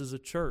 Help us as a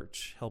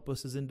church. Help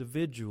us as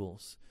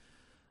individuals.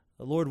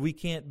 Lord, we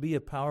can't be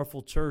a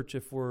powerful church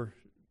if we're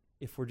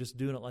just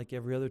doing it like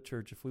every other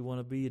church. If we want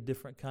to be a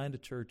different kind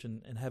of church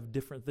and have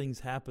different things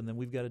happen, then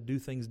we've got to do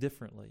things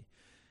differently.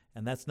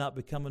 And that's not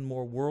becoming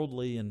more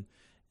worldly and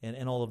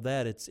all of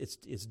that.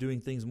 It's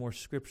doing things more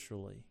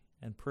scripturally.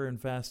 And prayer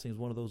and fasting is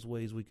one of those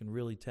ways we can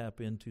really tap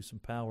into some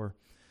power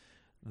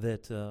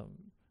that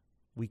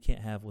we can't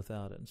have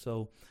without it. And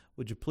so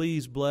would you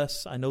please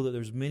bless? I know that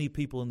there's many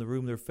people in the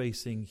room that are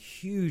facing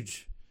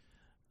huge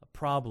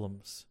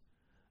problems.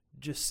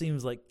 Just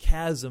seems like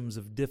chasms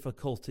of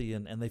difficulty,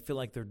 and they feel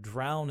like they're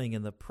drowning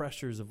in the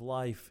pressures of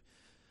life.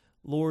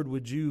 Lord,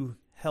 would you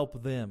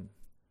help them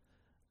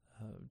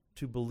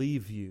to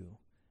believe you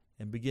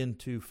and begin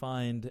to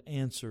find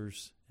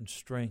answers and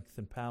strength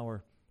and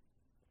power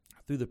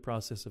through the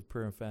process of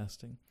prayer and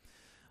fasting.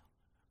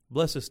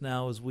 Bless us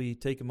now as we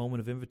take a moment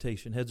of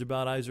invitation. Heads are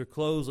bowed, eyes are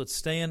closed. Let's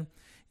stand.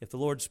 If the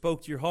Lord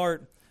spoke to your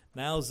heart,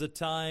 now's the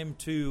time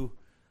to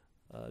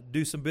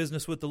do some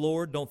business with the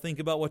Lord. Don't think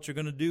about what you're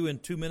going to do in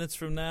 2 minutes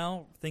from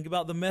now. Think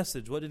about the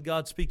message. What did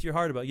God speak to your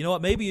heart about? You know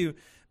what? Maybe you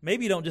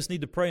don't just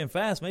need to pray and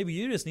fast. Maybe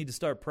you just need to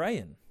start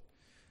praying.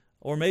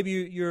 Or maybe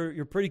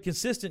you're pretty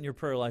consistent in your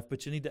prayer life,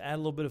 but you need to add a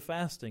little bit of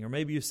fasting. Or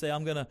maybe you say,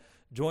 I'm going to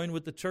join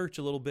with the church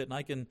a little bit,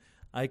 and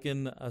I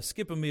can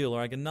skip a meal, or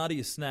I can not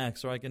eat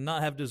snacks, or I can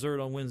not have dessert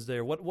on Wednesday,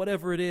 or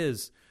whatever it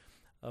is.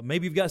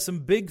 Maybe you've got some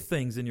big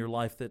things in your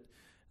life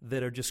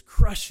that are just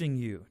crushing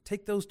you.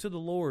 Take those to the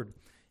Lord.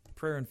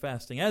 Prayer and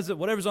fasting.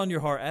 Whatever's on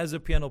your heart, as the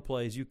piano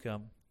plays, you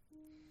come.